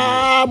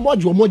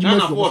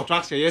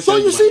 So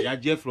you see,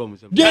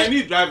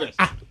 Chinese drivers.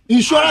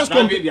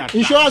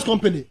 Insurance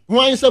company.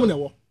 Why is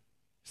seven?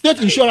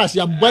 State insurance.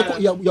 Your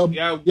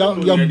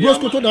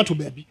brosco to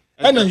baby.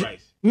 And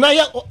now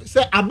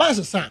say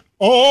advance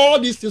all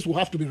these things will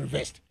have to be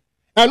reversed.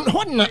 And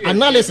what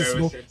analysis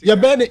no you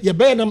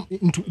bear them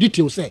into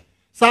detail say.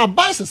 So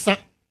advance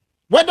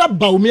whether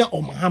Bawumia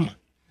or Mahama.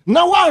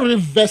 Now I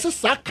reverse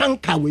sa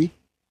kankawe.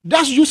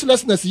 That's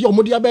uselessness. Your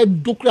modi abe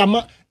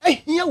dokrama.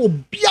 Here will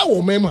be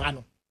our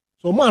memano.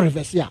 So more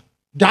reverse here.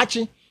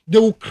 Dachi, they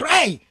will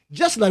cry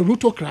just like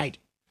Ruto cried.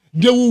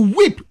 They will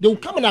weep. They will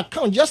come and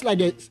account just like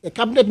the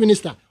cabinet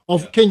minister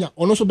of Kenya.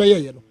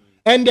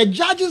 And the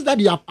judges that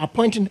they are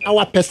appointing,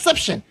 our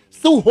perception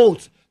still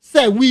holds.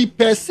 Say we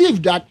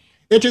perceive that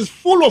it is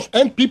full of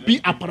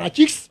MPP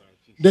apparatchiks.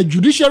 The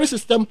judiciary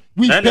system.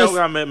 I'm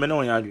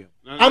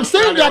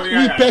saying that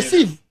we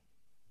perceive.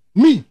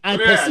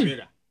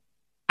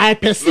 I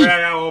perceive.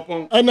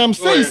 And I'm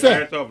saying,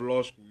 sir. Of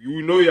law school.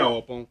 You know you're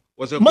open.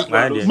 Was a Mark,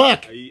 my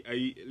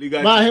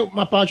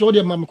patch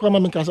audio, my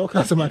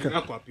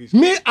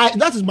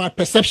that is my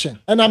perception.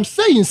 And I'm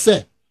saying,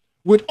 sir,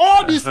 with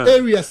all these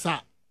areas, sir,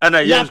 and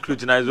I am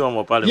scrutinizing on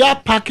my parliament. You're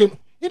packing.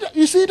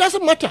 You see, it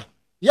doesn't matter.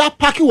 You're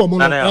packing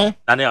woman. It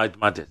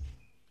matters.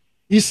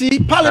 You see,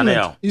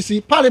 parliament. You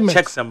see, parliament.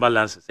 Checks and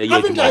balances.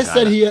 Haven't I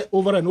said here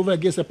over and over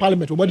against the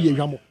parliament?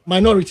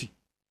 Minority.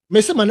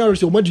 Me say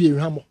minority.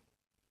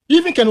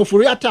 Even can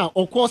offer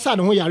or cause out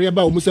when you are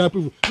about Musa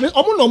approval.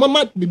 No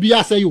mama be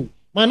say you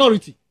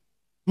minority.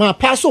 My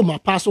passo.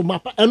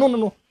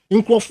 No.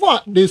 In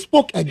Crawford, they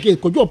spoke again.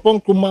 Could you upon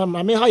Kuma,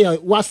 I mean, higher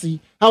Wasi,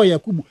 how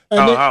Yakubu,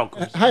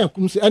 and higher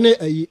Kumsi, and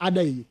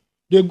other.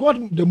 They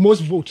got the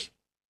most votes.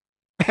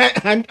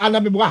 And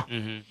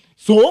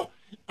So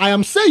I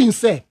am saying,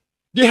 sir,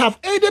 they have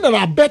aided and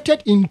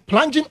abetted in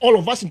plunging all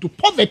of us into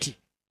poverty.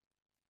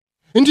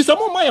 Into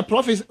some of my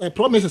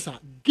promises are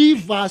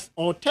give us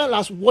or tell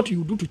us what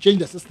you do to change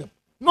the system,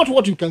 not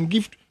what you can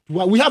give.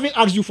 We haven't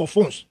asked you for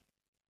funds.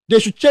 They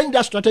should change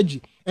that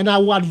strategy. And I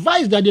would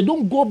advise that they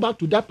don't go back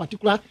to that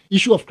particular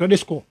issue of credit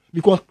score,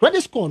 because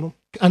credit score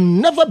can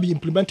never be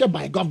implemented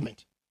by a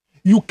government.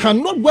 You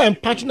cannot go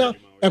and partner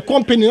a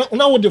company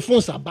now with the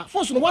funds are back.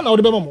 Funds no one out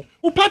the memo.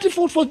 Who party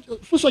for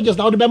soldiers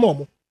now the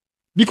memo.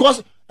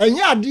 Because a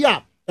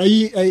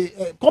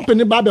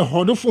company by the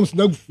hodl funds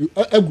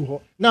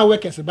now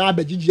work as a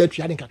barber GG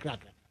trading crack.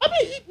 I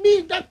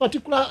mean, that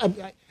particular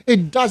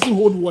it doesn't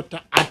hold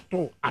water at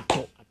all.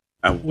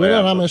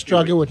 Well, I'm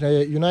struggling with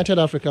a United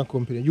African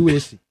Company,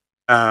 UAC.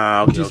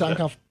 Which is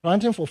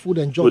planting for food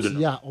and jobs.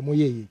 Yeah,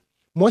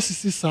 more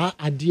cities are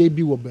at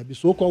DAB baby,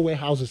 so-called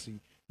warehouses.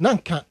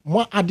 Nanka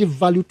more added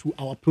value to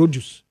our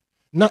produce.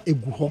 Na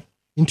eguho.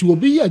 Into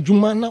obi a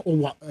juma na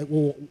or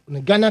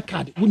Ghana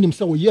card, wouldn't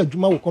himself a year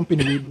juma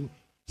company will do.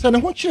 So now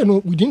what you know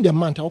within the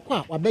month, or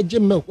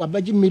wabeji milk,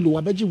 wabeji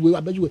milo,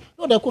 wabeji way.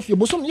 No, the coffee,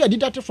 but some year did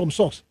that from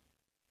socks.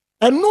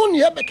 And no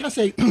near can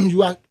say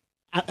you are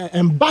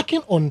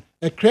embarking on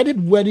a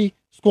credit-worthy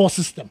score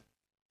system.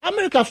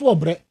 America for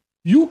bread,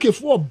 UK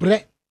for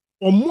bread,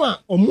 or more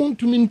or moon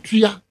to mean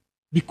tria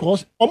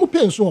because omu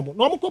pay so no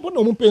omu kopo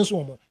no omu pay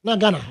so na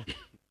Ghana.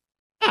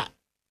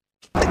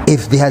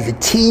 If there's a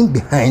team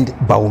behind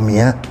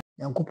Bawumia,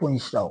 Yankupo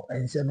Nshao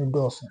and Senu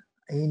Dawson,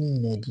 any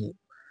nedi,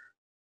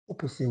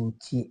 opposite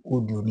uti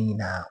audio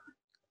na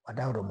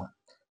wadauroma.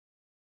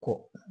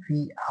 Ko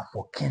we are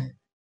for Ken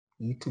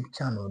YouTube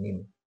channel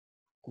name.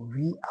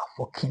 We are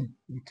for Ken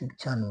YouTube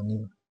channel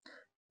name.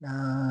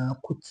 Na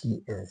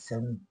kuti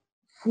some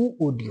full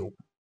audio.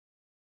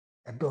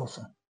 A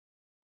Dawson.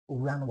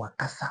 Uran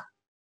wakasa.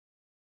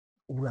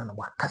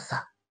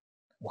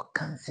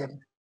 Wakansem.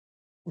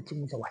 Which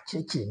means our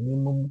church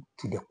minimum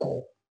to the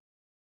core.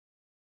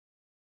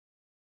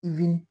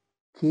 Even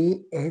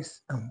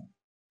KSM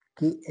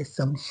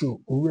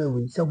show, where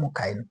we some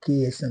kind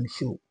KSM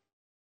show,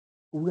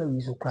 where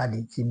we so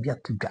crowded in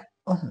Biatuga.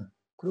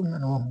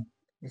 Criminal,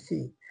 they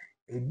say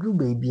a blue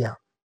baby,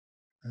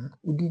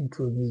 who didn't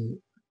throw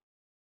you,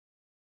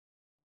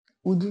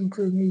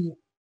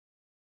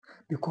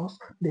 because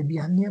baby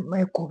are near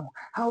my corner.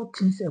 How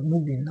things are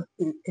moving,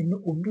 and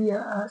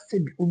Obia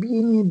said,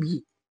 Obi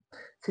be.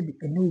 Said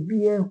and no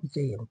beer who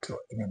say and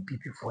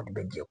people for the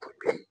bed.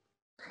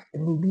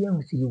 And no beer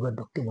who say you got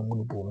Dr.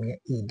 Bawumia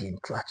aid in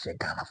trash a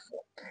Ghana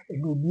for.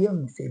 And no beer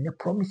who say no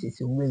promises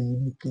away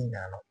in the king.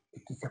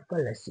 It is a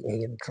fallacy a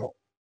intro.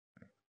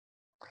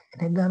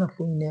 And a Ghana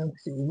for now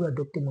say you got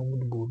Dr.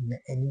 Bawumia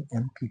any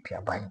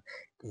MPP buying.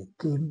 They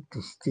came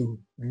to steal,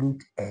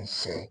 loot, and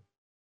share.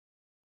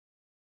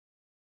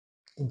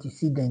 And you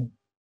see them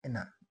and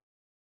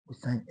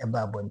sign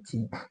about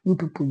team. You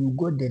people, you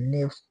got the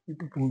nerves, you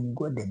people, you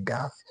got the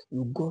gas,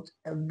 you got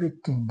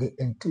everything, the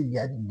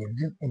enthusiasm, the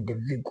vim and the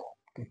vigor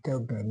to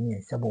tell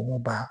Ghanaians about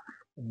mobile,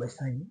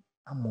 Ubesan,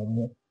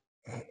 Amomo,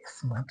 a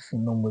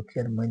smartphone number,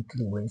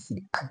 monthly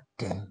Wednesday, and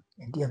 10,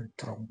 and then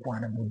Trump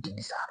one of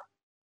Mudinisa.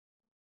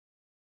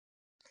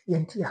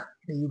 Yentia,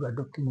 you got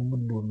Dr.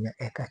 Bawumia,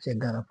 a catcher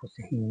Ghana for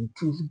say he will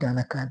choose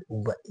Ghana card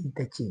over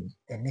interchange,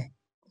 and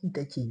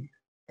interchange.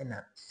 And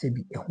I said,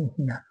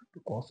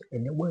 because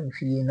anyone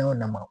feeling now,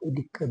 Nama, would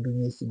the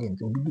cabin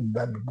incident will be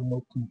bad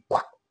boom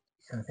quack.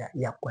 Since I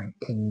have quite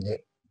 10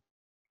 years.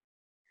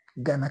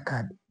 Ghana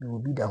card will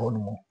be the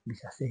honor,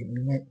 because I said,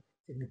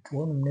 the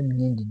 2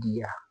 million the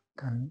dear.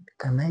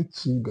 Can I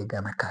cheat the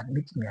Ghana card?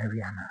 Make me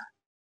Ariana.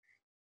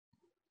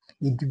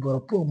 The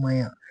developer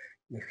Maya,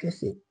 if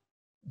say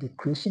the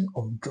creation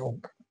of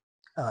job,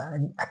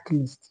 at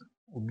least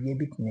will be a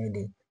bit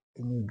needed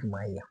in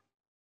Maya.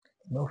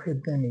 No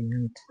Ghana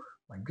youth.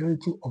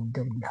 Majority of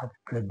them they have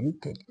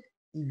graduated,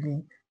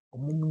 even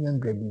young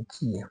graduate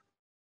here.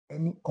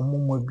 Any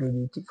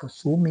graduated for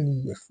so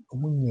many years,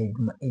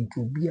 and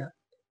to be a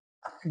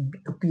so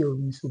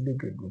big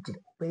graduated.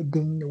 Where they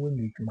know when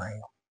you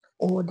admire.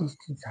 All these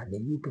things are the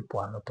you people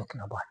are not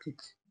talking about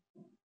it.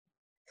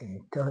 And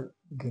you tell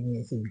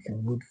Ghanaians we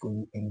can vote for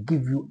you and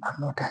give you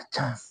another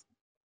chance.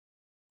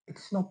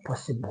 It's not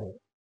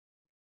possible.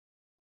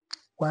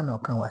 One or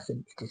can say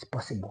it is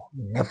possible.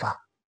 Never.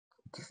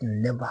 It is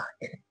never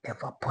and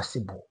ever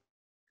possible.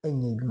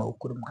 Any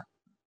Maukurma.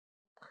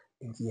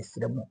 And yes,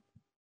 the more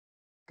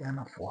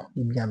Ghana for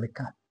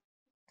Ibiameka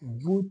to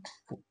vote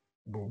for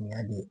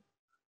Bawumia.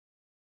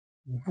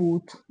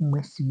 Vote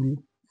massively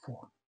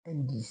for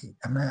NDC.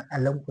 And I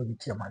allow for the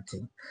chairman.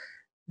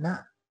 Now,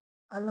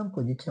 allow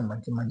for the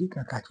chairman,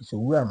 Madika catches so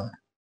well.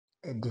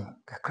 Edding,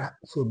 Kakra,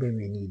 so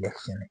baby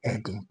election,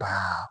 Edding,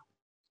 pow,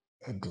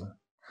 Edding.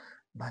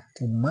 But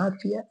to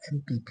mafia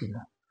MPP,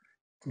 no,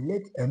 to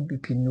let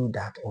MPP know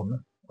that or no,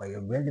 or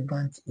you're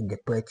relevant in the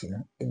party,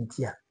 no,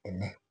 India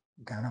and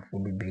Ghana for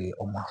be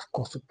almost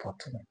cost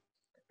support,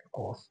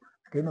 because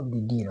at the end of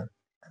the day, no,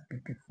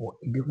 MPP for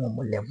a bit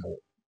more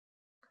level,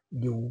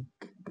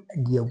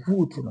 their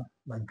vote, no,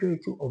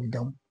 majority of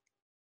them,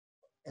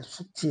 a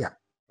sutia,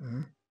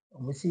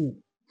 we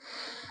see,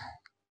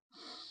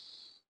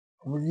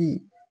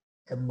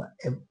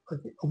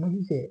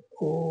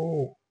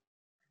 oh.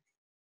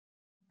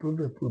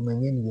 Problem for my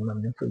young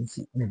woman,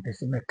 fancy, me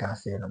person, my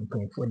cancer, and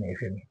paying for an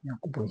FM,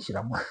 Yakupo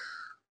Shirama.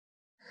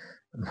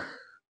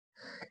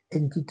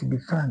 And to be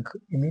frank,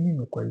 a meaning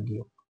of quality.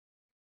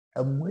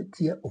 I'm wet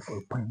here of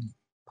a pony,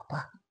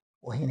 papa,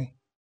 or henny.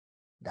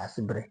 That's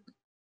a break.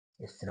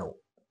 Yes, no.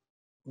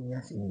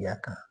 Yes, in the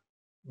account.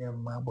 Never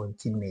mind,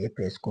 team may a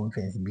press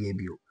conference be a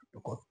view,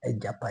 because a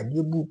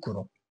Japanese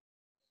book,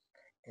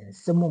 and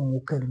someone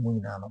who can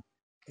win now.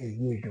 A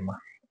year,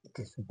 it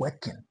is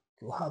working.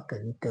 So, how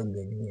can you tell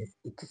Ghanaians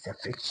it is a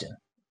fiction?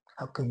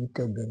 How can you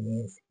tell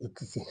Ghanaians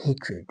it is a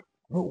hatred?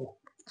 No,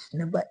 it's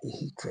never a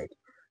hatred.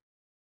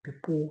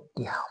 People,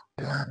 they have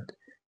planned.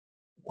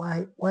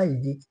 Why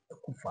is it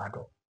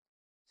Akuffo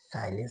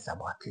silence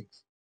about it?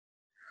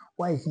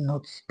 Why is he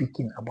not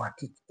speaking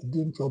about it?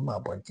 Again,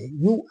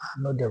 you are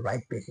not the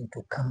right person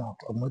to come out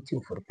or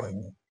motive for the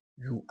point.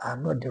 You are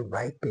not the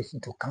right person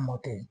to come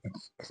out and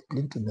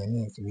explain to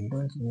Ghanaians. We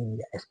don't need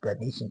your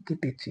explanation.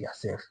 Keep it to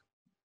yourself.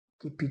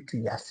 Keep it to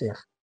yourself.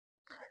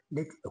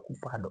 Let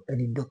Akuffo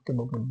and Dr.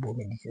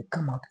 Bawumia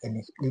come out and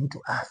explain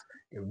to us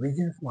the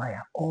reasons why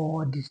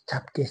all these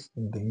chapters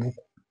in the book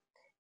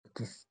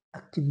it is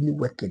actively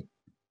working.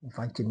 It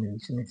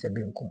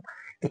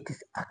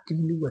is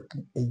actively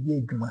working a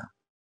year.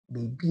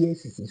 Baby,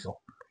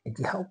 so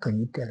how can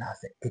you tell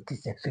us it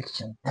is a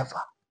fiction?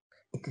 Never.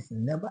 It is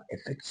never a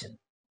fiction.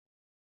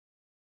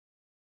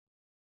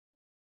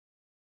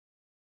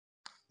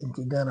 In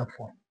the Ghana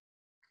form.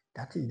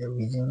 That is the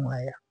reason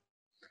why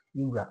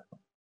you are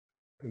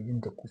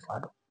President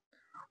Akuffo.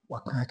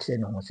 What can I say?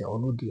 No one say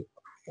already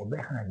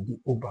Obehan the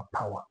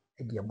overpower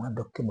the amount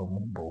of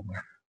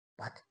Bawumia.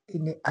 But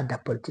any other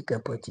political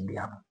party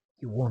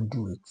he won't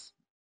do it.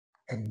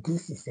 And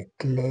this is a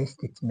clear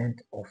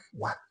statement of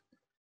what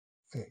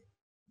they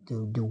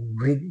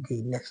rig the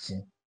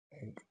election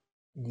and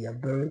they are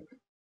very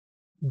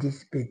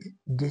desperate.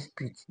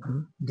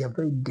 They are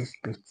very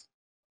desperate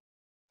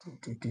to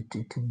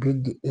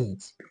break the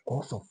age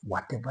because of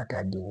whatever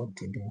that they want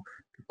to do,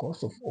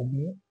 because of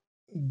Omo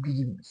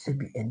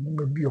Sebi and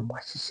maybe a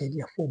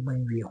Mashishia for my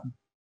real.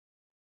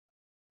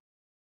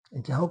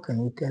 And how can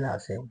you tell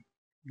ourselves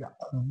your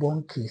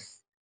unborn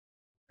kids,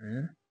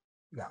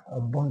 your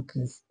unborn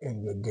kids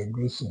and your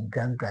generation,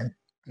 great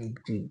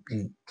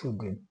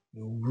children,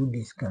 you rule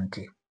this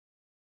country?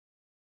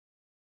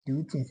 Do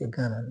you think a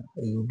Ghana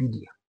will be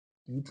there?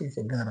 Do you think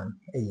a Ghana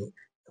a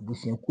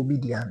Bussian could be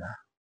Diana?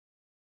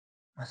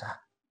 Massa,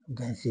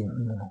 dancing,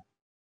 no,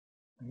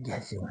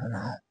 dancing,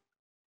 no.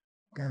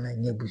 Ghana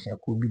near Bussian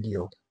could be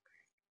there.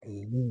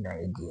 A mean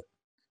idea.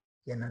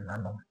 Yana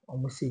Nano,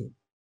 almost say,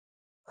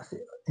 I say,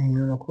 and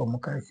you know, come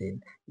can say,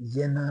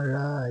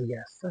 General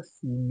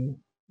Yassasini,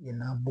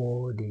 Yana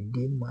board, the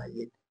dim my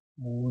yet,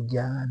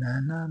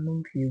 Mujana,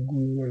 no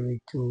figure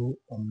to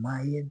on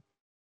my yet.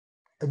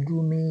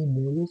 Adumi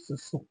ne wosu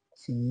so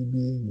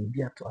sibi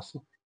bi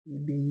atwaso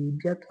ibi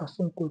bi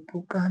atwaso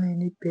nkoto kan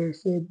ni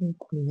pese bi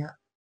nkunya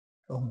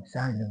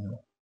onsanyo no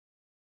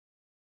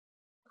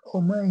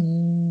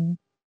omayi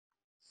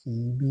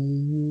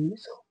sibi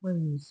so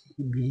omayi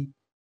sibi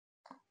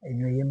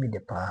enyo yemi de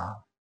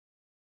pa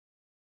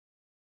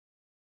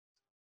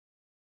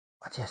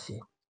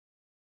atiase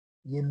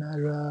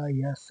yenara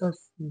ya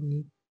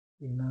sasini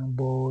ina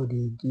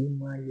body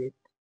gimayet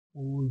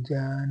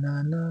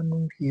ujana na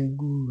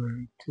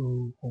numfigu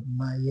to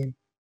omaye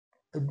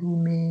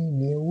Adumi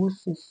ne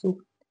wosu so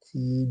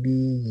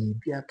sibi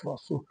bi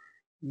atwaso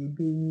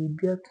ibi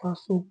bi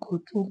atwaso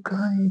koto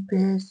kan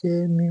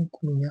pese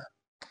minkunya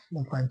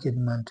mofanche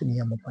mantu ni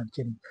ya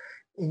mofanche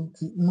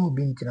enti mo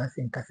bintina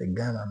senkase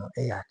Ghana no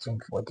ya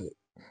chimfo de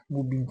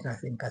mo bintina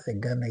senkase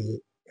Ghana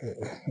ye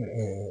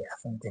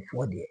asante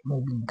for de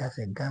mo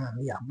binkase Ghana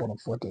no ya bono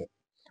for de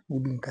mo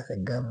binkase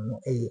Ghana no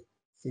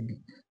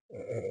sebi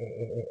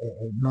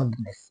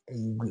nordness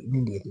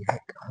ni de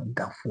like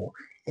gafo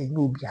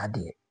no bi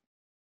ade.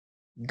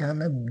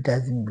 Ghana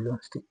doesn't belong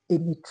to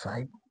any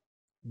tribe,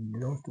 it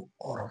belongs to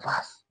all of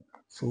us.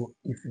 So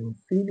if you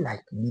feel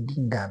like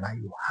leading Ghana,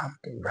 you have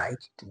the right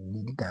to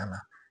lead Ghana.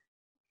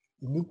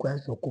 In the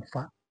quest of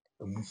Kufa,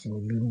 a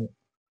Busimu,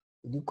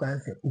 in the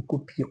quest of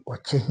Ukopi or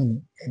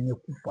Chehin, and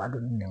your Kufa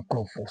don't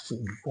so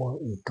before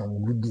you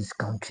can lead this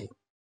country.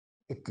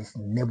 It is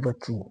never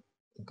true.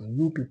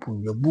 You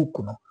people, your book,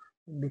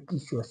 make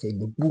sure say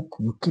the book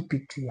you keep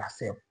it to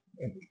yourself,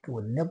 and it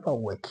will never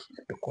work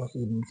because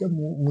it means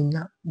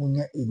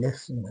munya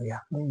election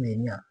here,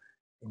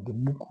 and the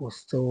book was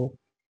still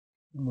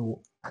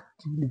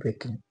actively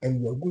working,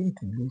 and you are going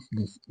to lose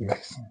this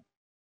election.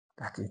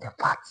 That is the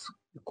fact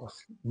because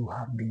you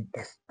have been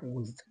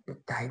exposed the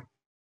time.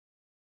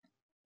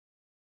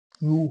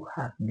 You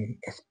have been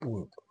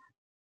exposed.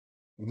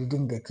 You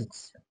didn't get it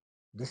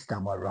this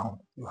time around.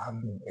 You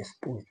have been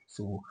exposed,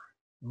 so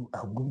you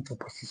are going to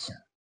position.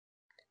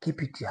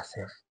 Keep it to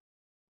yourself.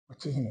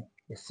 Watching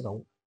yes,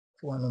 so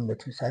one number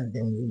two side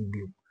then will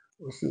be.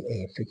 We see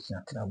a fiction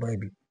at a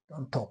baby.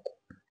 Don't talk.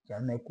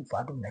 Jana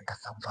Akuffo make us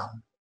some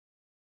found.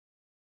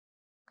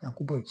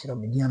 Akuffo chira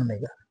median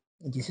mega.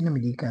 It is in a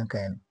medican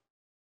kind.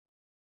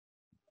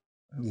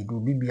 You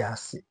do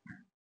BBS.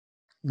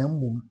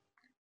 Number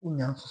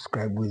one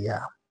subscribe we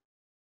are.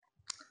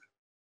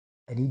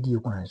 I did you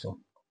one so.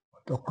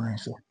 Talk one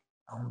so.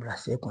 I'm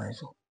bracing one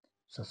so.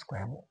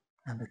 Subscribe.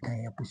 And the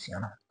kind of pussy.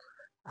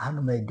 I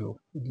may do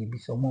it be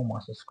some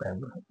more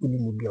subscribe.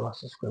 Wouldn't be our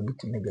subscribe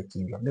to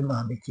negative. Be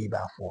mammy tea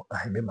for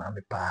I be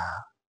mammy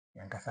pa.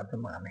 Yankasa be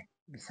mammy.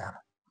 Bisa.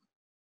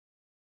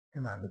 Be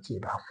mammy tea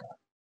for.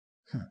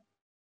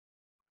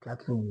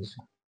 Platform is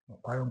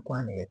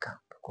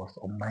one because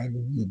on mine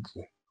need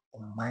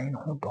on mine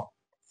hold on.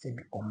 Say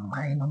be on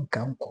mine on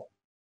canco.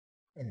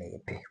 And a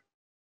pay.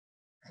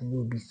 And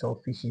you'll be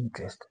selfish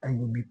interest and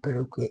you'll be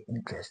parochial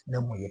interest.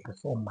 No more you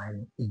perform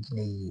mine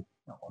ignorantly.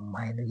 On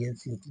mine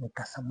against it in a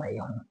Casamay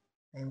home.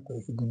 And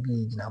if the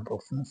beach number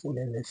of full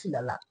and the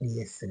Shilla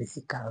yes,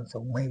 the counts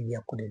of my we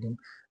are putting him.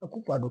 A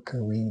Akuffo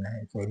can win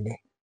when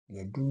they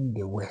are doing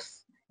the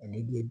worst and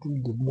they are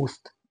doing the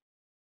most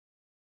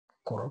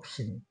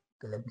corruption.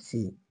 Let me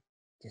see,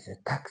 just a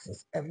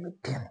taxes,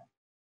 everything.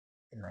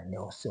 And I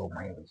know so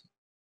my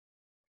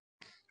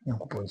young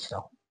people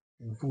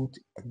vote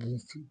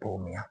against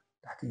Bawumia.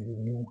 That is the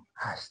new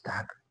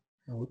hashtag.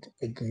 Vote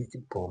against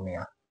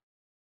Bawumia.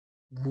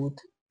 Vote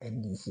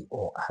NDC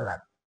or Alan.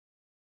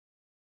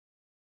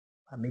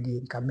 I mean,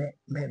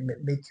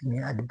 me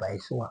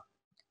advice or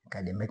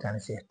can the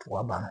mechanic say to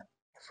Abang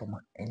from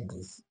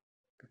NDC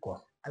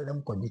because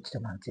Alan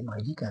condition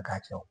and you can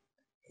catch up.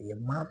 A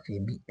mafia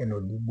be an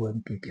only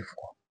one people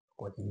for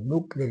because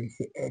no clearly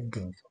say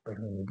endings of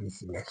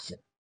this election.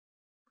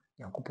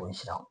 Young people,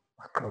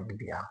 my club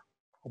be here.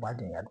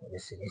 Obadiah, the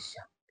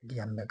Senesia.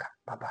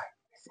 Bye bye.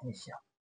 Essential.